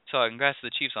 So congrats to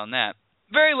the Chiefs on that.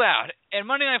 Very loud. And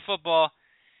Monday Night Football,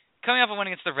 coming off a win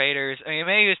against the Raiders, I mean,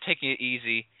 maybe he was taking it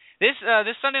easy. This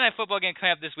Sunday Night Football game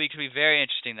coming up this week should be very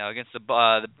interesting, though, against the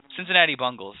Cincinnati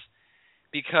Bengals.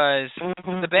 Because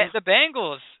the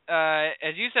Bengals,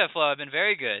 as you said, Flo, have been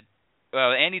very good.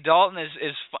 Well, Andy Dalton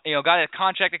is got a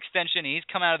contract extension. He's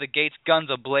come out of the gates guns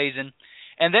a-blazing.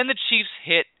 And then the Chiefs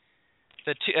hit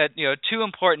the two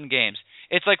important games.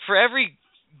 It's like for every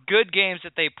good games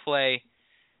that they play,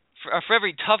 for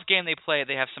every tough game they play,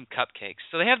 they have some cupcakes.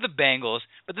 So they have the Bengals,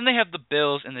 but then they have the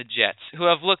Bills and the Jets, who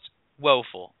have looked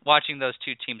woeful watching those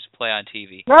two teams play on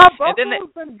TV. No, Buffalo's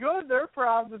been good. Their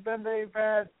problems have been they've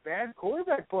had bad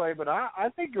quarterback play, but I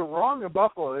think you're wrong in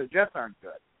Buffalo. The Jets aren't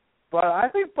good. But I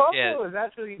think Buffalo is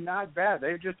actually not bad.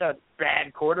 They've just had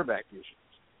bad quarterback issues.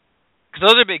 Because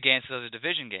those are big games, those are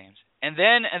division games. And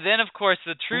then of course,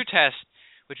 the true test,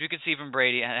 which we can see from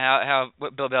Brady, and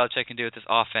what Bill Belichick can do with this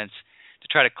offense to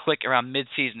try to click around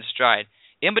mid-season stride.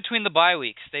 In between the bye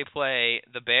weeks, they play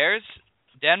the Bears,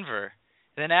 Denver.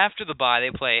 Then after the bye,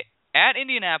 they play at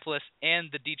Indianapolis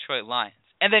and the Detroit Lions.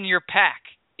 And then your pack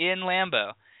in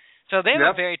Lambeau. So they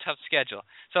have a very tough schedule.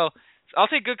 So I'll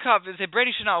take good cop and say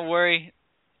Brady should not worry.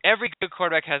 Every good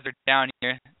quarterback has their down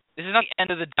year. This is not the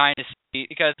end of the dynasty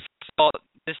because, first of all,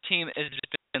 this team has just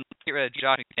been get rid of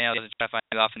Josh McDaniels and try to find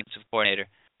an offensive coordinator.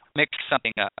 Mix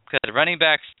something up. Because the running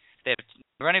backs, they have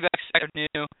running backs that are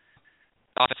new.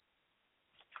 Offense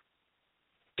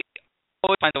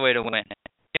always find a way to win.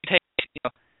 It takes,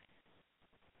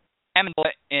 Hammond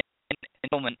and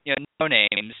Tillman, no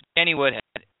names, Danny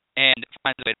Woodhead, and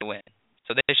finds a way to win.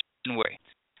 So they shouldn't worry.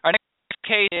 Our next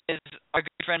case is our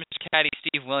good friend Mr. Caddy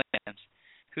Steve Williams,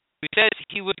 who says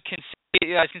he would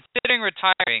considering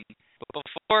retiring, but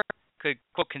before could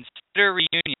quote consider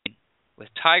reunion with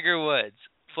Tiger Woods.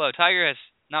 Flo, Tiger has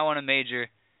not won a major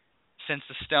since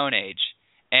the Stone Age,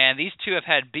 and these two have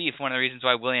had beef. One of the reasons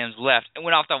why Williams left and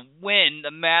went off to win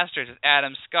the Masters with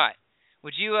Adam Scott.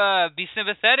 Would you be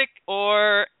sympathetic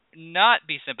or not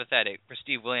be sympathetic for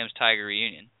Steve Williams' Tiger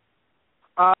reunion?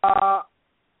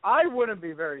 I wouldn't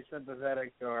be very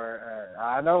sympathetic, or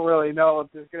I don't really know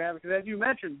if this is going to happen, because as you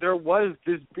mentioned, there was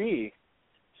this beef.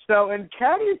 So, and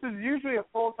caddies is usually a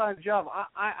full-time job.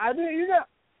 I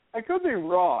could be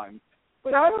wrong,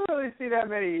 but I don't really see that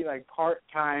many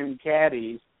part-time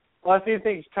caddies. Unless he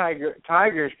thinks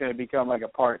Tiger's going to become like a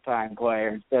part-time player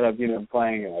instead of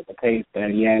playing at the pace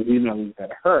that he has, even though he's got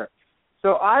hurt.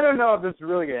 So I don't know if this is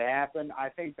really going to happen. I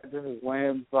think that this is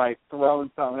Williams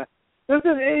throwing something. This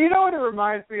is what it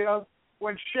reminds me of?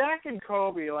 When Shaq and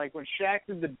Kobe, when Shaq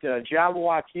did the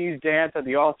Jabberwock Keys dance at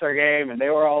the All-Star game, and they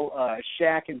were all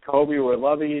Shaq and Kobe were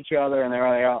loving each other, and they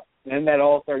were all in that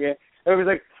All-Star game. It was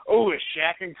like, oh, is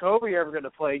Shaq and Kobe ever going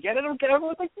to play again? And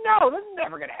everyone's like, no, this is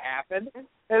never going to happen. And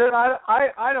then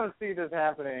I don't see this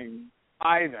happening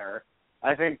either.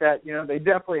 I think that, they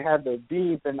definitely had the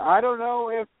beef, and I don't know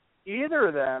if either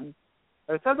of them,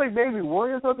 it sounds like maybe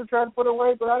Williams wants to try to put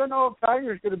away, but I don't know if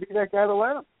Tiger's going to be that guy to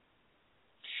let him.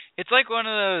 It's like one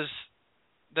of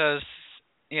those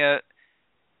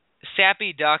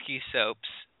sappy docu-soaps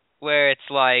where it's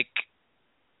like,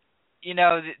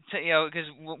 because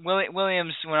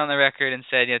Williams went on the record and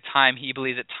said, he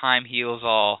believes that time heals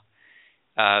all.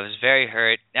 Was very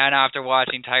hurt. Now after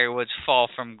watching Tiger Woods fall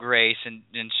from grace and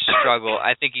struggle,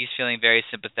 I think he's feeling very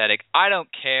sympathetic. I don't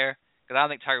care, because I don't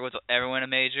think Tiger Woods will ever win a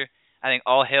major. I think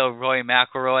all hail Rory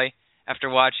McIlroy. After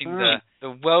watching the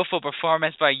woeful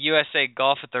performance by USA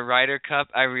Golf at the Ryder Cup,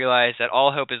 I realized that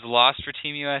all hope is lost for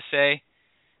Team USA,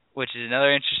 which is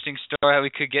another interesting story that we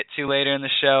could get to later in the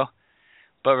show.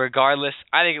 But regardless,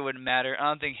 I think it wouldn't matter. I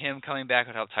don't think him coming back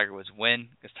would help Tiger Woods win,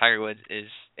 because Tiger Woods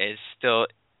is still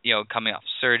coming off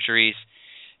surgeries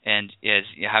and is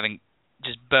having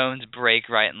just bones break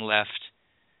right and left.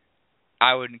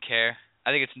 I wouldn't care. I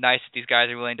think it's nice that these guys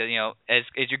are willing to,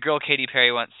 as your girl Katy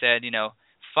Perry once said,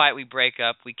 fight, we break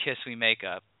up, we kiss, we make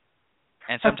up.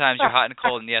 And sometimes you're hot and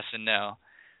cold and yes and no.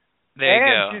 There you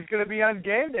go. And she's going to be on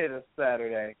game day this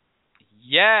Saturday.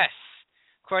 Yes.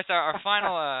 Of course, our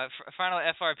final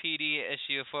FRPD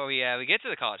issue before we get to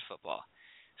the college football.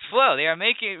 Flo,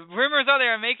 rumors are they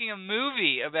are making a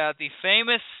movie about the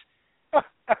famous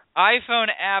iPhone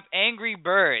app Angry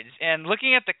Birds. And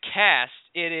looking at the cast,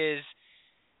 it is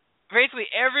basically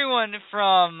everyone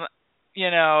from,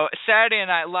 Saturday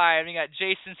Night Live. You got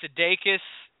Jason Sudeikis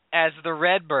as the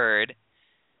Red Bird.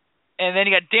 And then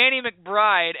you got Danny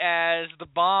McBride as the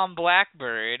Bomb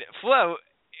Blackbird. Flo,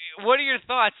 what are your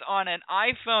thoughts on an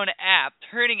iPhone app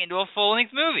turning into a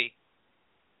full-length movie?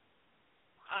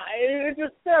 It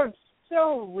just sounds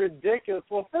so ridiculous.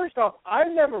 Well, first off,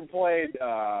 I've never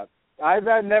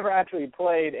actually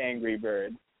played Angry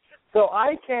Birds, so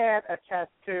I can't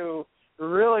attest to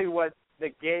really what the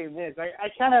game is. I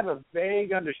kind of have a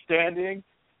vague understanding,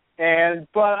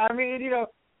 but I mean,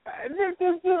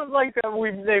 this is like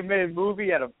they made a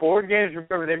movie out of board games.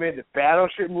 Remember, they made the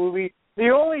Battleship movie. The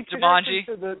only Jumanji.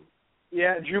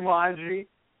 Jumanji.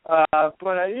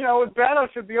 With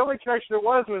Battleship, the only connection there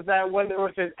was that when there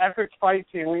was an epic fight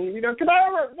scene, because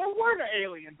there weren't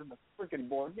aliens in the freaking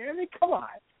board game. I mean, come on.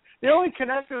 The only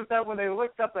connection was that when they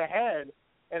looked up ahead,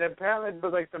 and apparently there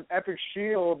was like some epic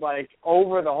shield like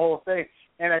over the whole thing,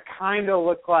 and it kind of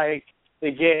looked like the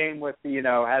game with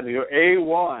had the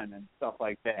A1 and stuff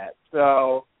like that.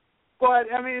 So,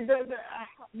 but I mean,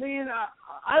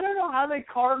 I don't know how they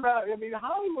carved out. I mean,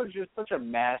 Hollywood's just such a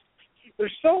mess.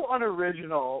 They're so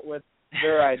unoriginal with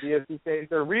their ideas these days.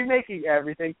 They're remaking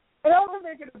everything. And now they're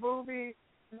making a movie,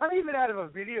 not even out of a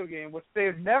video game, which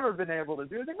they've never been able to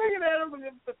do. They're making it out of an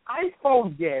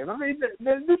iPhone game. I mean,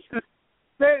 this is.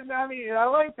 I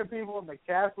like the people in the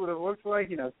cast, what it looks like,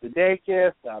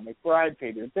 Sudeikis, McBride,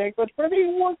 Peter Dinklage, but I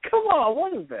mean, come on,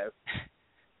 what is this?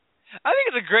 I think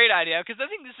it's a great idea, because I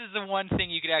think this is the one thing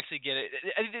you could actually get.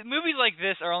 Movies like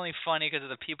this are only funny because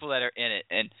of the people that are in it,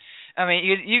 and I mean,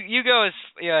 you go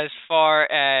as far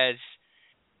as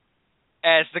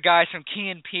the guys from Key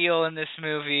and Peele in this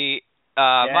movie.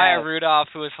 Maya Rudolph,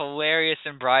 who was hilarious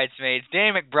in Bridesmaids.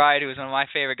 Danny McBride, who was one of my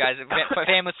favorite guys,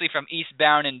 famously from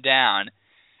Eastbound and Down.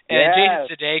 And Jason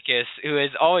Sudeikis, who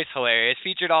is always hilarious,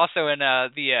 featured also in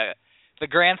the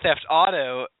Grand Theft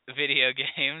Auto video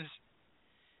games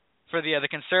for the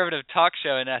conservative talk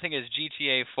show, and I think it was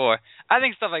GTA 4. I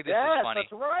think stuff like this is funny.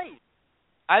 That's right.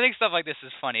 I think stuff like this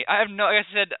is funny. Like I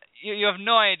said, you have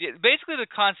no idea. Basically, the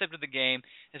concept of the game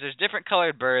is there's different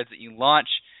colored birds that you launch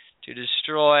to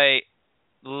destroy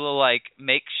little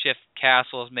makeshift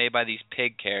castles made by these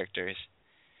pig characters,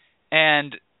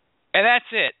 and that's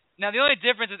it. Now the only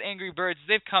difference with Angry Birds is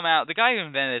they've come out. The guy who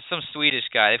invented it, some Swedish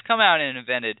guy, they've come out and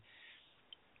invented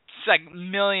a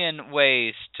million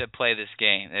ways to play this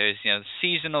game. There's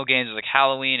seasonal games like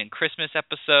Halloween and Christmas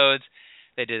episodes.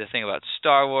 They did a thing about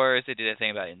Star Wars. They did a thing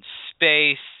about in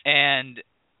space, and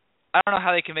I don't know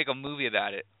how they can make a movie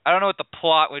about it. I don't know what the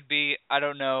plot would be. I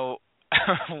don't know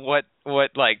what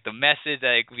the message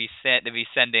that it could be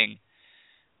sending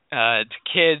to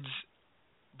kids,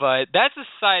 but that's the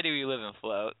society we live in,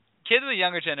 Flo. Kids of the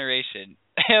younger generation,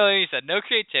 like you said, no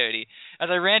creativity. As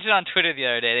I ranted on Twitter the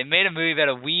other day, they made a movie about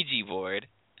a Ouija board.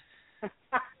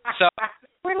 So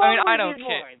I don't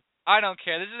care. I don't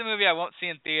care. This is a movie I won't see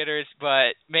in theaters,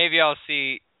 but maybe I'll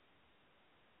see,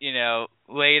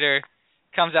 later.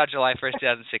 Comes out July 1st,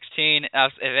 2016.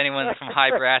 If anyone from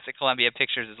High Brass at Columbia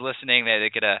Pictures is listening, maybe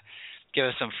they could give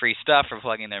us some free stuff for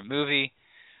plugging their movie.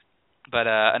 But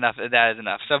enough. That is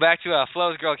enough. So back to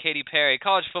Flo's girl, Katy Perry.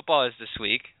 College football is this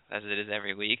week, as it is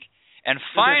every week. And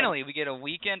finally, we get a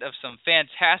weekend of some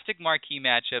fantastic marquee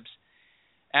matchups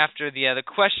after the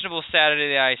questionable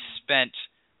Saturday that I spent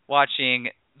watching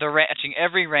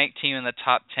every ranked team in the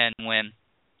top 10 win.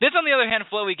 This, on the other hand,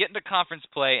 Flo, we get into conference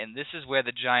play, and this is where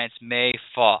the Giants may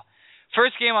fall.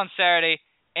 First game on Saturday,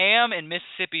 A&M and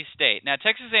Mississippi State. Now,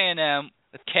 Texas A&M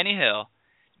with Kenny Hill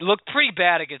looked pretty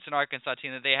bad against an Arkansas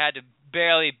team that they had to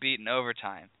barely beat in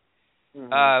overtime.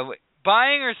 Mm-hmm.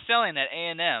 Buying or selling that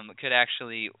A&M could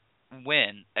actually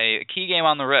win a key game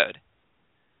on the road.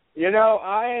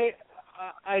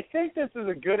 I think this is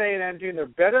a good A&M team. They're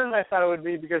better than I thought it would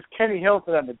be because Kenny Hill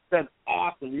for them has been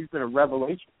awesome. He's been a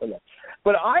revelation for them.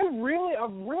 But I'm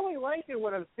really liking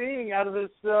what I'm seeing out of this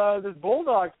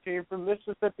Bulldogs team from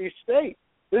Mississippi State.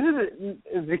 This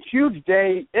is a huge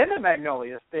day in the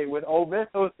Magnolia State with Ole Miss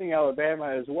hosting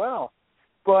Alabama as well.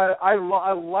 But I'm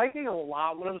liking a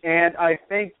lot with them, and I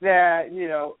think that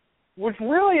what's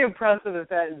really impressive is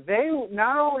that they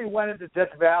not only went into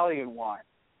Death Valley and won.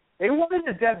 They went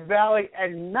into Death Valley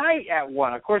at night at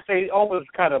 1. Of course, they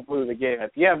almost kind of blew the game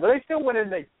at the end, but they still went in.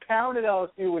 They pounded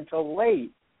LSU until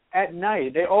late at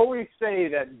night. They always say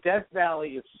that Death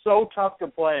Valley is so tough to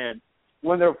play in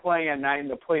when they're playing at night, and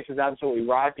the place is absolutely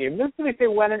rocky. And Mississippi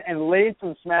State went in and laid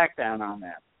some smackdown on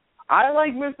them. I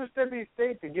like Mississippi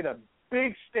State to get a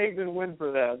big statement win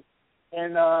for them,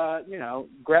 and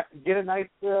get a nice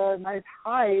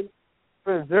hide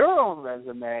for their own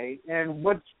resume, and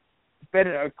what's been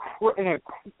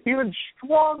even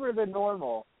stronger than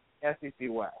normal SEC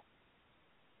West.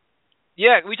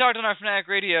 Yeah, we talked on our Fanatic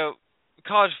Radio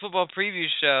college football preview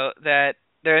show that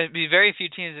there would be very few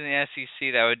teams in the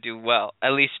SEC that would do well,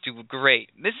 at least do great.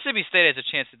 Mississippi State has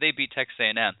a chance that they beat Texas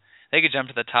A&M. They could jump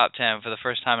to the top 10 for the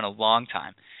first time in a long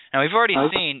time. Now, we've already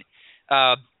seen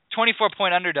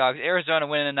 24-point underdogs, Arizona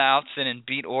win in Austin and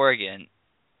beat Oregon.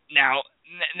 Now,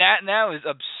 that was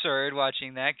absurd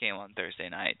watching that game on Thursday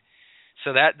night.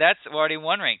 So that's already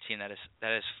one ranked team that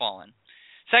has fallen.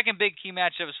 Second big key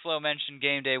matchup, as Flo mentioned,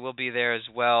 game day will be there as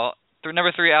well.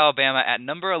 Number 3, Alabama at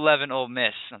number 11, Ole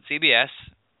Miss on CBS.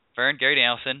 Gary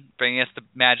Danielson bringing us the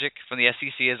magic from the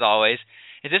SEC as always.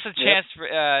 Is this a chance for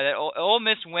that Ole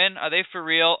Miss win? Are they for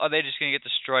real? Or are they just going to get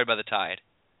destroyed by the Tide?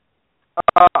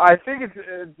 I think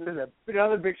it's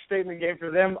another big statement game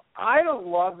for them. I don't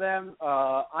love them.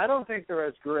 I don't think they're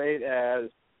as great as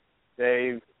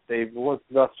they've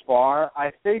looked thus far.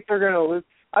 I think they're going to lose.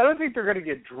 I don't think they're going to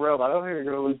get drilled. I don't think they're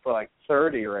going to lose by like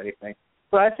 30 or anything.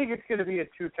 But I think it's going to be a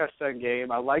 2-touchdown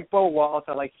game. I like Bo Wallace.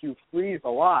 I like Hugh Freeze a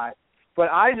lot. But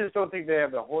I just don't think they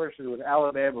have the horses with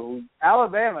Alabama.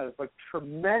 Alabama has looked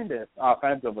tremendous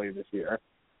offensively this year.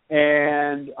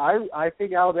 And I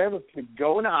think Alabama's going to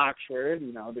go into Oxford.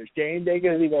 There's game day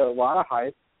going to be a lot of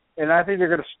hype. And I think they're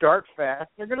going to start fast.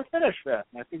 They're going to finish fast.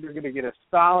 And I think they're going to get a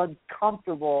solid,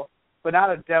 comfortable, but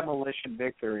not a demolition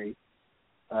victory.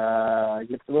 Ole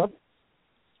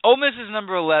Miss is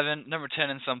number 11, number 10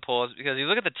 in some polls because you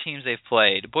look at the teams they've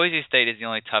played. Boise State is the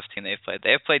only tough team they've played.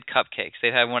 They have played cupcakes. They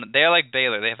are like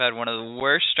Baylor. They have had one of the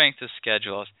worst strengths of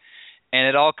schedules, and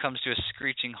it all comes to a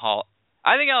screeching halt.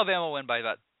 I think Alabama will win by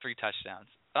about 3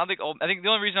 touchdowns. I think the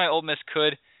only reason why Ole Miss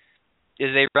could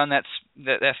is they run that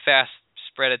fast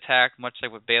spread attack, much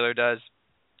like what Baylor does.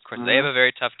 Of course, they have a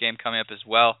very tough game coming up as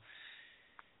well.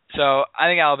 So I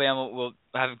think Alabama will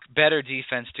have better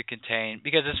defense to contain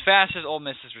because as fast as Ole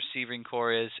Miss's receiving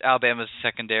core is, Alabama's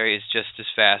secondary is just as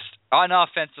fast. And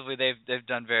offensively, they've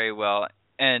done very well.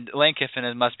 And Lane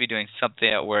Kiffin must be doing something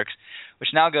that works, which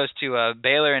now goes to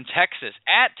Baylor and Texas.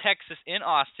 At Texas in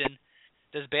Austin,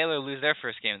 does Baylor lose their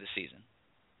first game of the season?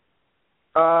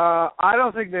 I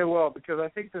don't think they will because I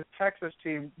think this Texas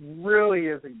team really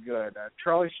isn't good.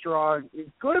 Charlie Strong, it's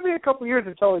going to be a couple years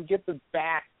until he gets it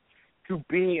back to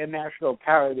be a national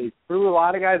power. They threw a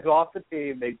lot of guys off the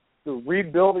team. They're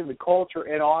rebuilding the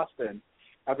culture in Austin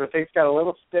after things got a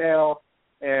little stale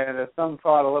and as some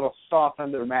thought a little soft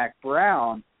under Mac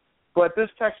Brown. But this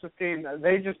Texas team,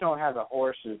 they just don't have the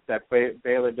horses that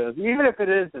Baylor does. Even if it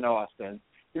is in Austin,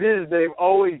 they've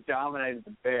always dominated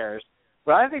the Bears.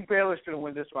 But I think Baylor's going to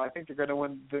win this one. I think they're going to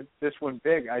win this one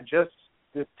big.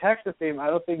 This Texas team I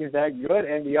don't think is that good,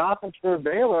 and the offense for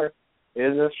Baylor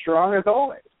is as strong as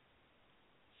always.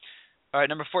 All right,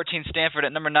 number 14, Stanford.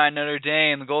 At number 9, Notre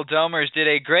Dame. The Gold Domers did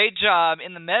a great job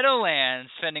in the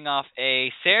Meadowlands fending off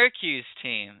a Syracuse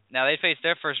team. Now, they faced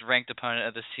their first ranked opponent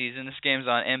of the season. This game's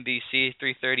on NBC,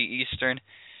 3:30 Eastern.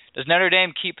 Does Notre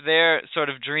Dame keep their sort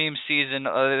of dream season,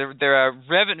 their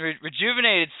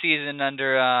rejuvenated season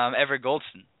under Everett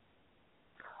Goldston?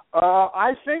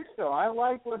 I think so. I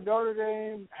like what Notre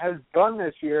Dame has done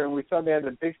this year, and we saw they had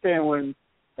a big stand win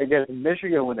against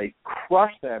Michigan when they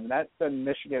crushed them. That sent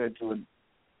Michigan into an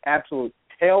absolute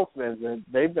tailspin.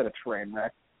 They've been a train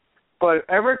wreck. But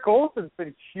Everett Goldston's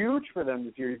been huge for them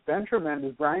this year. He's been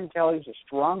tremendous. Brian Kelly's a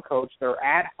strong coach. They're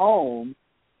at home.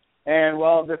 And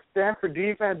while the Stanford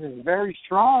defense is very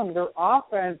strong, their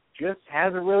offense just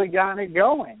hasn't really gotten it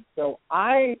going. So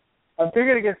I'm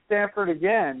picking against Stanford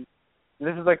again.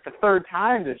 This is like the third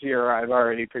time this year I've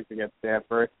already picked against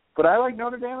Stanford. But I like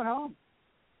Notre Dame at home.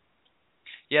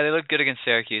 Yeah, they look good against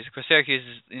Syracuse. Of course, Syracuse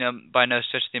is, by no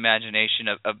stretch of the imagination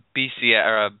a BC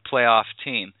or a playoff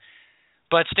team.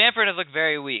 But Stanford has looked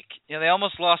very weak. They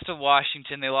almost lost to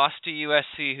Washington. They lost to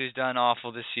USC, who's done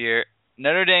awful this year.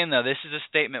 Notre Dame, though, this is a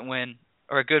statement win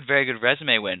or a very good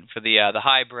resume win for the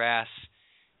high brass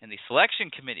and the selection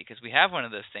committee because we have one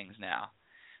of those things now.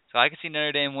 So I can see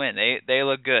Notre Dame win. They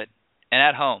look good and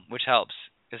at home, which helps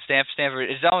because Stanford.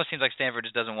 It almost seems like Stanford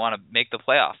just doesn't want to make the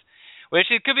playoff. Which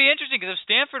it could be interesting because if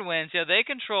Stanford wins, they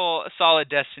control a solid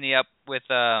destiny up with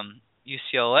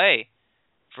UCLA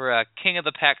for King of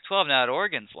the Pac-12 now that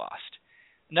Oregon's lost.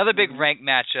 Another big ranked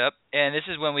matchup, and this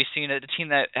is when we've seen a team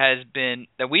that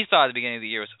we thought at the beginning of the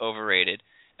year was overrated.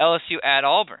 LSU at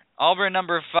Auburn. Auburn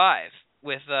number 5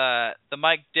 with the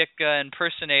Mike Ditka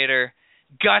impersonator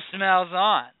Gus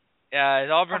Malzahn. Is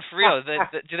Auburn for real?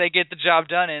 Do they get the job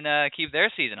done and keep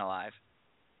their season alive?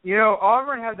 You know,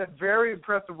 Auburn had that very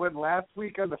impressive win last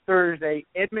week on the Thursday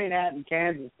in Manhattan,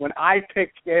 Kansas, when I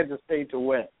picked Kansas State to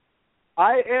win.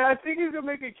 I think you can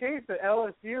make a case that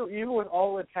LSU, even with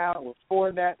all the talent, with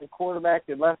Fournette, the quarterback,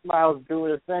 and Les Miles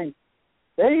doing his thing,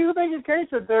 you can make a case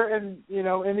that they're in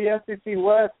the SEC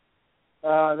West,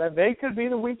 that they could be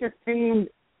the weakest team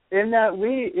in that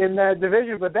league, in that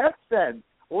division. But that said,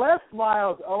 Les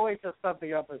Miles always has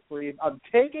something up his sleeve. I'm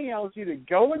taking LSU to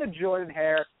go into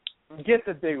Jordan-Hare and get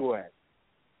the big win.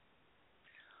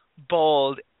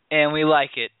 Bold, and we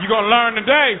like it. You're gonna learn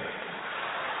today.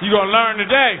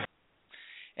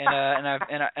 And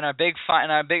our big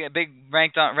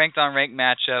ranked on ranked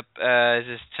matchup is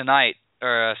this tonight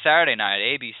or Saturday night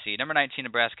at ABC. Number 19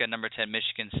 Nebraska, number 10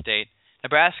 Michigan State.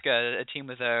 Nebraska, a team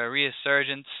with a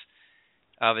resurgence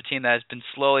of a team that has been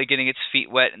slowly getting its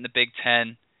feet wet in the Big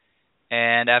Ten,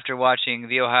 and after watching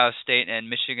the Ohio State and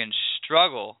Michigan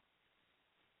struggle,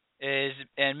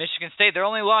 and Michigan State, their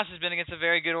only loss has been against a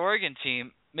very good Oregon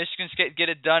team. Michigan State get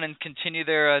it done and continue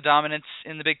their dominance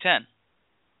in the Big Ten.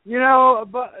 You know,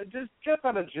 but just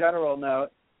on a general note,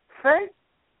 thank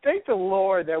the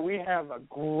Lord that we have a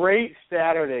great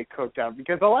Saturday cooked up,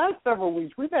 because the last several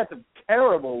weeks we've had some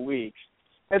terrible weeks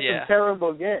and some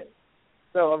terrible games.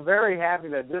 So I'm very happy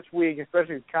that this week,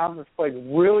 especially with conference play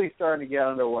really starting to get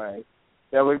underway,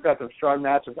 that we've got some strong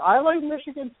matchups. I like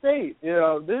Michigan State. You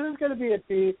know, this is going to be a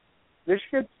team.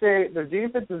 Michigan State, their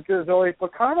defense is good as always,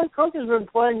 but Connor Cook has been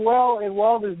playing well, and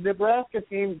while this Nebraska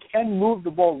team can move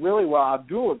the ball really well,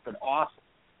 Abdul has been awesome.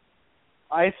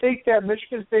 I think that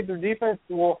Michigan State, their defense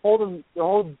will hold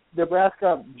Nebraska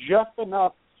up just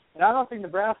enough, and I don't think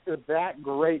Nebraska is that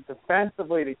great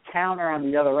defensively to counter on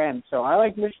the other end. So I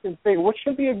like Michigan State, which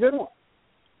should be a good one.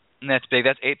 And that's big.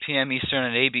 That's 8 p.m. Eastern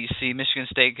at ABC. Michigan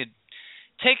State could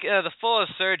take the full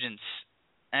resurgence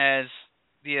as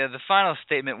the final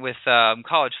statement with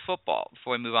college football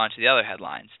before we move on to the other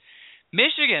headlines.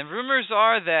 Michigan, rumors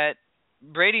are that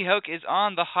Brady Hoke is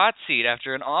on the hot seat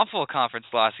after an awful conference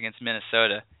loss against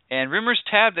Minnesota, and rumors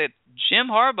tab that Jim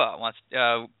Harbaugh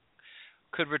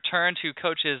could return to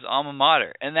coach his alma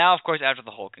mater. And now, of course, after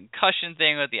the whole concussion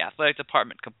thing with the athletic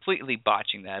department completely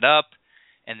botching that up,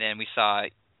 and then we saw, a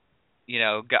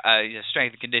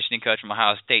strength and conditioning coach from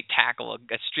Ohio State tackle a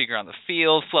streaker on the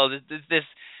field.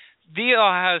 The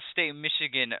Ohio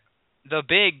State-Michigan, the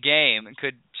big game,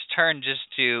 could turn just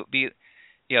to be,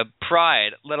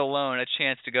 pride, let alone a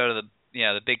chance to go to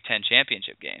the Big Ten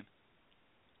championship game.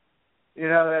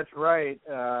 That's right.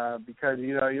 Because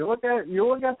you look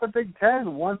at the Big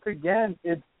Ten once again.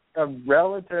 It's a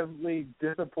relatively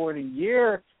disappointing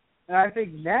year, and I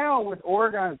think now with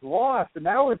Oregon's loss, and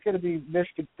now it's going to be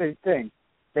Michigan State thing.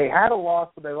 They had a loss,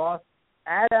 but they lost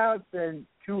adouts and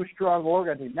to a strong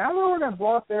Oregon team. Now that Oregon's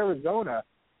lost Arizona,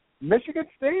 Michigan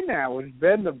State now has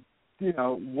been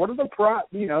one of the top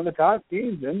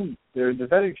teams, and they're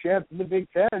defending champs in the Big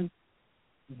Ten.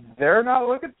 They're not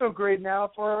looking so great now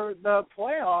for the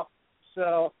playoffs.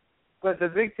 So, but the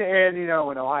Big Ten, in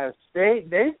Ohio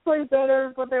State, they've played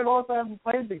better, but they also haven't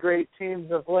played the great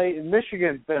teams of late. And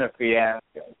Michigan's been a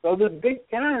fiasco. So the Big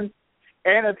Ten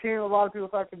and a team a lot of people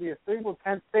thought could be a single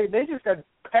Penn State, they just got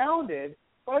pounded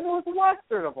by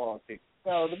Northwestern of all teams.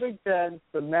 So the Big Ten's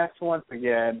the mess once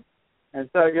again. And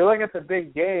so you look at the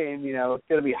big game, it's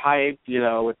going to be hyped,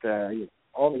 with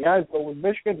all the guys. But with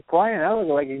Michigan playing, that looks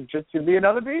like it just should be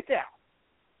another beatdown.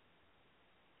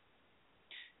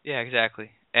 Yeah,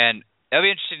 exactly. And it'll be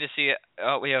interesting to see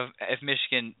if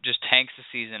Michigan just tanks the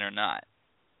season or not.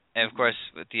 And, of course,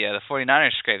 with the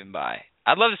 49ers scraping by.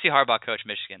 I'd love to see Harbaugh coach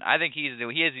Michigan. I think he is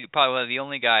probably one of the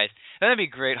only guys. That'd be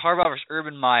great. Harbaugh versus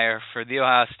Urban Meyer for the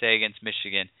Ohio State against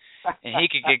Michigan. And he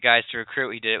could get guys to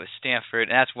recruit. He did it with Stanford,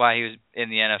 and that's why he was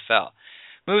in the NFL.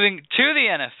 Moving to the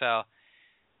NFL,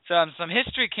 some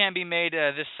history can be made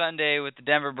this Sunday with the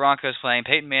Denver Broncos playing.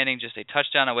 Peyton Manning just a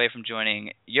touchdown away from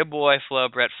joining your boy Flo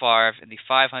Brett Favre in the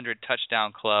 500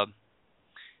 touchdown club,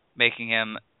 making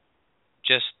him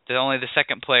just only the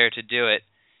second player to do it.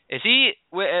 Is he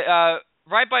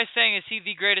right by saying is he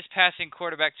the greatest passing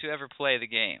quarterback to ever play the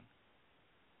game?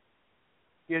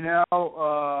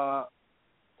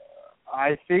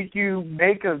 I think you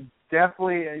make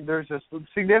there's a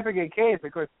significant case.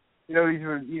 Of course, he's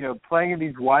been, playing in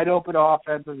these wide open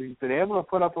offenses. He's been able to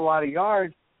put up a lot of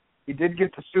yards. He did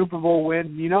get the Super Bowl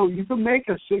win. You can make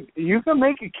a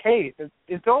case.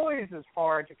 It's always as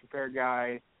hard to compare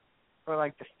guys for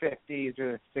like the 50s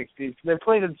or the 60s. They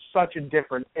played in such a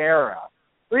different era.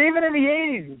 Or even in the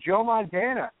 80s, Joe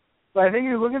Montana. But I think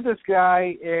you look at this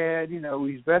guy, and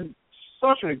he's been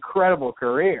such an incredible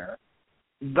career.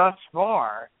 thus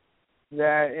far.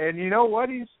 And you know what?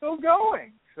 He's still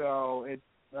going. So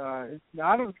I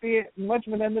don't see it much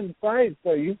of an end in sight.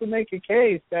 So you can make a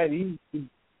case that he's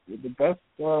the best,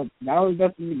 not only the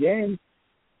best in the game,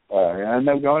 end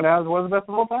up going down as one of the best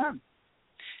of all time.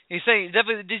 He's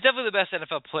definitely the best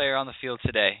NFL player on the field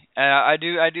today. I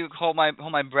do hold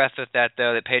my breath with that,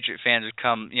 though, that Patriot fans would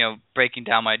come, breaking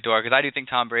down my door, because I do think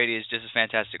Tom Brady is just a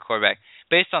fantastic quarterback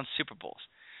based on Super Bowls.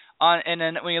 And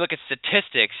then when you look at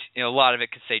statistics, a lot of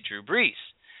it could say Drew Brees.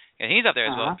 He's up there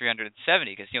as well,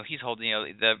 370, because he's holding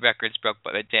the records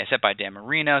set by Dan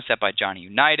Marino, set by Johnny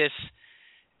Unitas.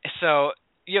 So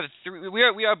you have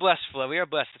we are blessed, Flo. We are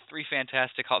blessed. The three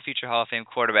fantastic future Hall of Fame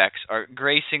quarterbacks are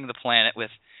gracing the planet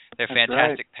with their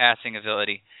fantastic passing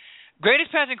ability.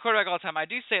 Greatest passing quarterback of all time. I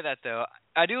do say that, though.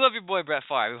 I do love your boy Brett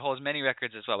Favre, who holds many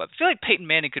records as well. But I feel like Peyton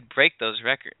Manning could break those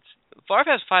records.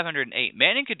 Favre has 508.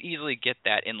 Manning could easily get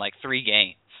that in like 3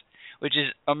 games, which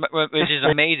is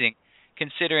amazing,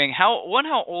 considering how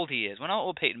old he is, how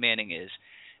old Peyton Manning is,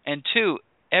 and 2,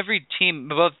 every team,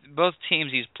 both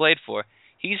teams he's played for,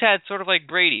 he's had sort of like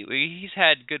Brady. He's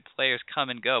had good players come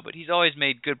and go, but he's always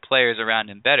made good players around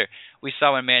him better. We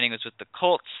saw when Manning was with the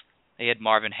Colts, they had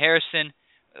Marvin Harrison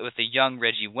with the young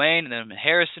Reggie Wayne, and then when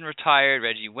Harrison retired,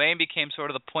 Reggie Wayne became sort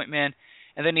of the point man,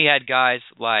 and then he had guys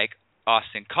like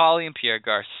Austin Collie and Pierre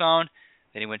Garçon.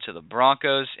 Then he went to the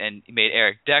Broncos, and he made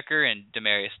Eric Decker and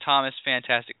Demaryius Thomas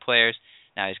fantastic players.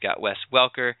 Now he's got Wes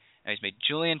Welker. Now he's made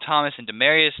Julian Thomas and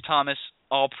Demaryius Thomas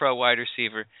all-pro wide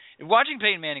receiver. And watching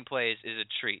Peyton Manning play is a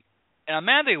treat. And I'm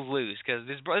mad they lose, because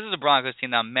this is a Broncos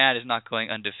team that I'm mad is not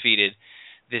going undefeated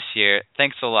this year.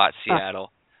 Thanks a lot,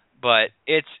 Seattle. But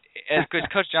it's, as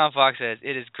Coach John Fox says,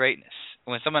 it is greatness.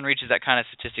 When someone reaches that kind of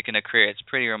statistic in a career, it's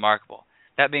pretty remarkable.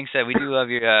 That being said, we do love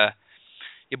your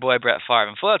boy Brett Favre.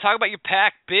 And Flo, talk about your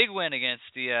Pack big win against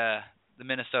the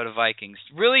Minnesota Vikings.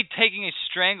 Really taking a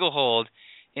stranglehold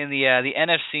in the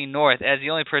NFC North, as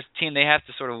the only team they have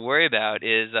to sort of worry about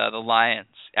is the Lions,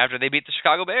 after they beat the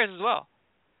Chicago Bears as well.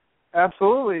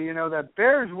 Absolutely. That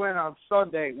Bears win on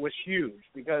Sunday was huge,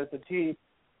 because the team,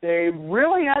 they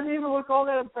really hadn't even looked all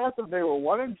that impressive. They were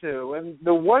 1-2, and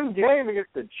the one game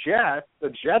against the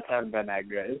Jets haven't been that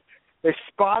good. They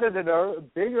spotted a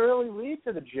big early lead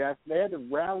to the Jets. They had to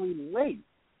rally late.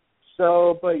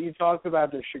 So, but you talked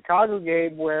about the Chicago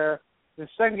game, where the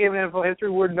second game in NFL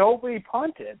history where nobody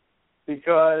punted,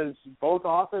 because both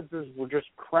offenses were just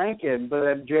cranking, but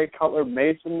then Jay Cutler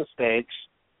made some mistakes,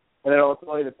 and then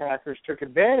ultimately the Packers took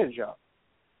advantage of.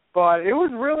 But it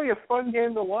was really a fun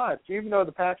game to watch, even though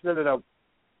the Packers ended up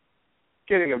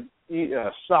getting an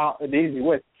easy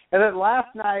win. And then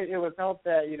last night it was helped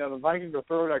that, the Vikings were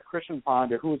throwing at Christian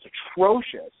Ponder, who was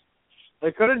atrocious.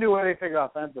 They couldn't do anything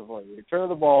offensively. They turned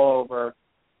the ball over,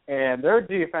 and their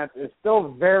defense is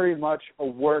still very much a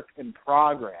work in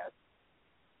progress.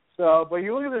 So, but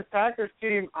you look at this Packers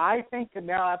team, I think that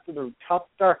now after the tough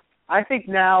start, I think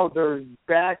now they're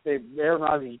back. Aaron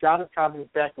Rodgers got his confidence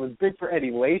back. It was big for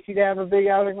Eddie Lacy to have a big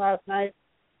outing last night.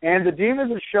 And the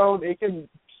defense has shown it can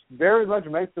very much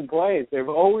make some plays. They've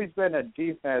always been a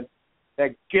defense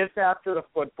that gets after the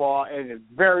football and is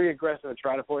very aggressive at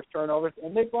trying to force turnovers,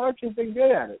 and they've largely been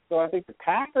good at it. So I think the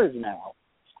Packers now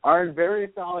are in very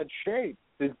solid shape.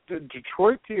 The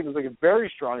Detroit team is looking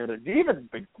very strong, and their defense has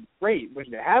been great, which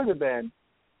it hasn't been.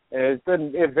 It's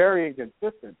been very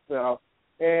inconsistent. So,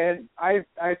 and I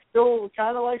still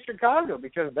kind of like Chicago,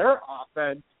 because their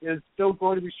offense is still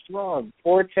going to be strong.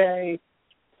 Forte,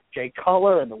 Jay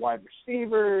Cutler, and the wide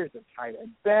receivers, and tight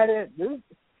end Bennett.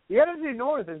 The NFC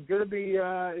North is going to be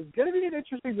an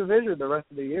interesting division the rest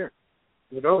of the year.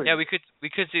 Yeah, we could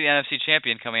see the NFC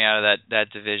champion coming out of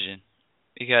that division,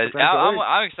 because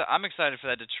I'm excited for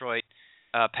that Detroit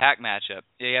Pack matchup.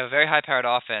 You have a very high-powered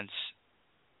offense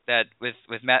that with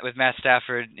Matt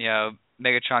Stafford,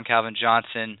 Megatron Calvin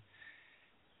Johnson,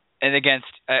 and against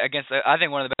I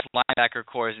think one of the best linebacker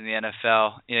cores in the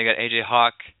NFL. You got A.J.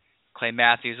 Hawk, Clay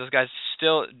Matthews. Those guys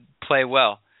still play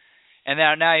well. And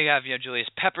now you have Julius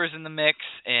Peppers in the mix,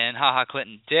 and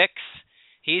Clinton Dix.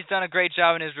 He's done a great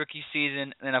job in his rookie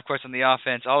season. And of course on the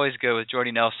offense, always good with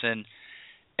Jordy Nelson.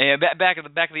 And back of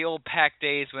the old Pack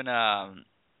days when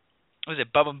was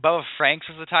it Bubba Franks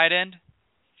was the tight end?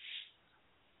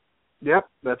 Yep,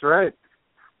 that's right.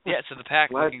 Yeah, so the Pack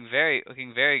looking very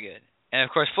good. And of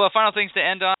course, Flo, final things to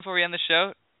end on before we end the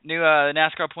show. New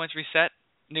NASCAR points reset,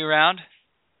 new round.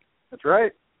 That's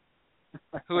right.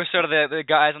 Who are sort of the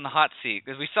guys on the hot seat?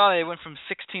 Because we saw they went from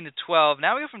 16 to 12.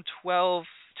 Now we go from 12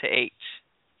 to 8.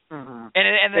 Mm-hmm.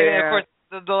 And then, of course,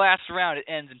 the last round, it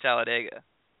ends in Talladega.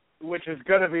 Which is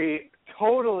going to be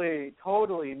totally,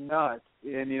 totally nuts.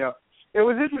 And, it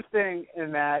was interesting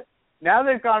in that now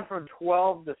they've gone from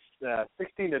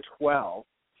 16 to 12.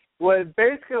 What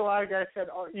basically a lot of guys said,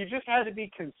 you just had to be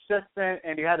consistent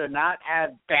and you had to not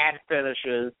have bad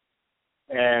finishes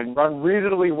and run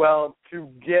reasonably well to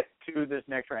get to this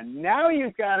next round. Now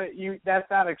you've got it. That's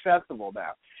not acceptable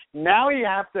now. Now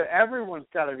everyone's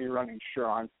got to be running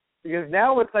strong because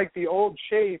now it's like the old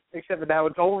chase, except that now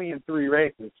it's only in 3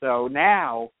 races. So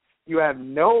now you have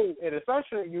and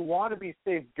especially you want to be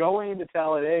safe going into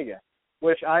Talladega,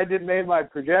 which I did make my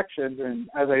projections, and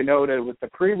as I noted with the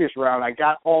previous round, I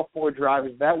got all 4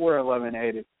 drivers that were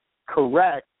eliminated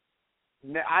correct.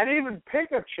 I didn't even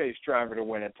pick a chase driver to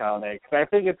win at Talladega because I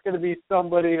think it's going to be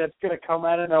somebody that's going to come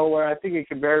out of nowhere. I think it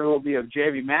could very well be a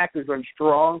JV Mack who's run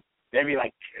strong, maybe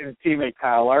like his teammate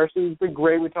Kyle Larson who's been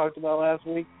great we talked about last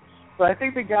week. But I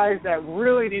think the guys that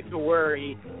really need to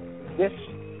worry this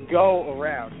go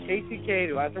around, Casey Kane,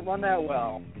 who hasn't run that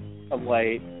well of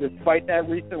late, despite that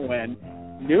recent win,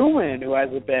 Newman, who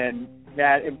hasn't been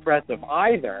that impressive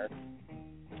either,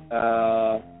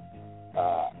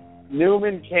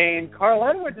 Newman, Kane, Carl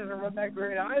Edwards hasn't run that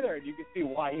great either, and you can see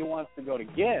why he wants to go to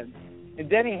Gibbs. And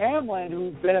Denny Hamlin,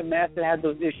 who's been a mess and had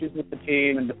those issues with the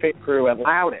team and the pit crew at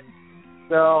Loudon.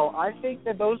 So I think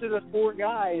that those are the 4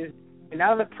 guys, and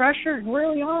now the pressure's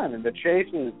really on, and the chase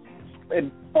is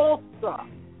in full stop.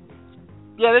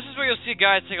 Yeah, this is where you'll see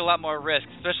guys take a lot more risks,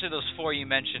 especially those 4 you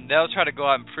mentioned. They'll try to go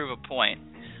out and prove a point.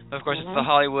 But of course, it's the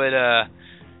Hollywood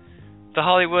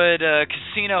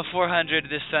Casino 400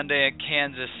 this Sunday at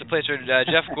Kansas, the place where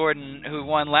Jeff Gordon, who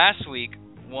won last week,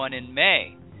 won in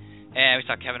May. And we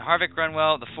saw Kevin Harvick run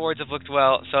well. The Fords have looked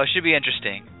well, so it should be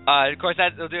interesting. Of course,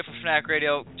 that'll do it for Fanatic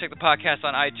Radio. Check the podcast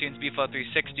on iTunes,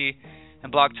 BFlow360,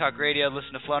 and Blog Talk Radio.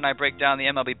 Listen to Flo and I break down the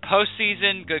MLB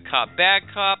postseason, good cop, bad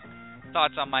cop,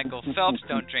 thoughts on Michael Phelps,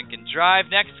 don't drink and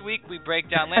drive. Next week, we break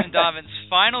down Landon Donovan's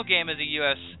final game as a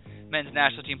U.S. men's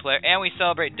national team player, and we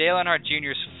celebrate Dale Earnhardt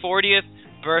Jr.'s 40th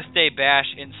birthday bash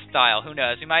in style. Who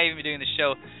knows? We might even be doing the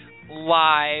show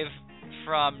live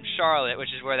from Charlotte, which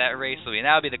is where that race will be. And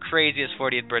that would be the craziest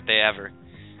 40th birthday ever.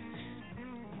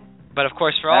 But, of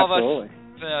course, for all of us,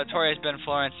 the notorious Ben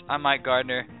Florence, I'm Mike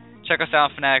Gardner. Check us out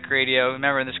on Fanatic Radio.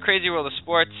 Remember, in this crazy world of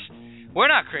sports, we're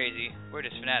not crazy. We're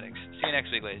just fanatics. See you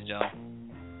next week, ladies and gentlemen.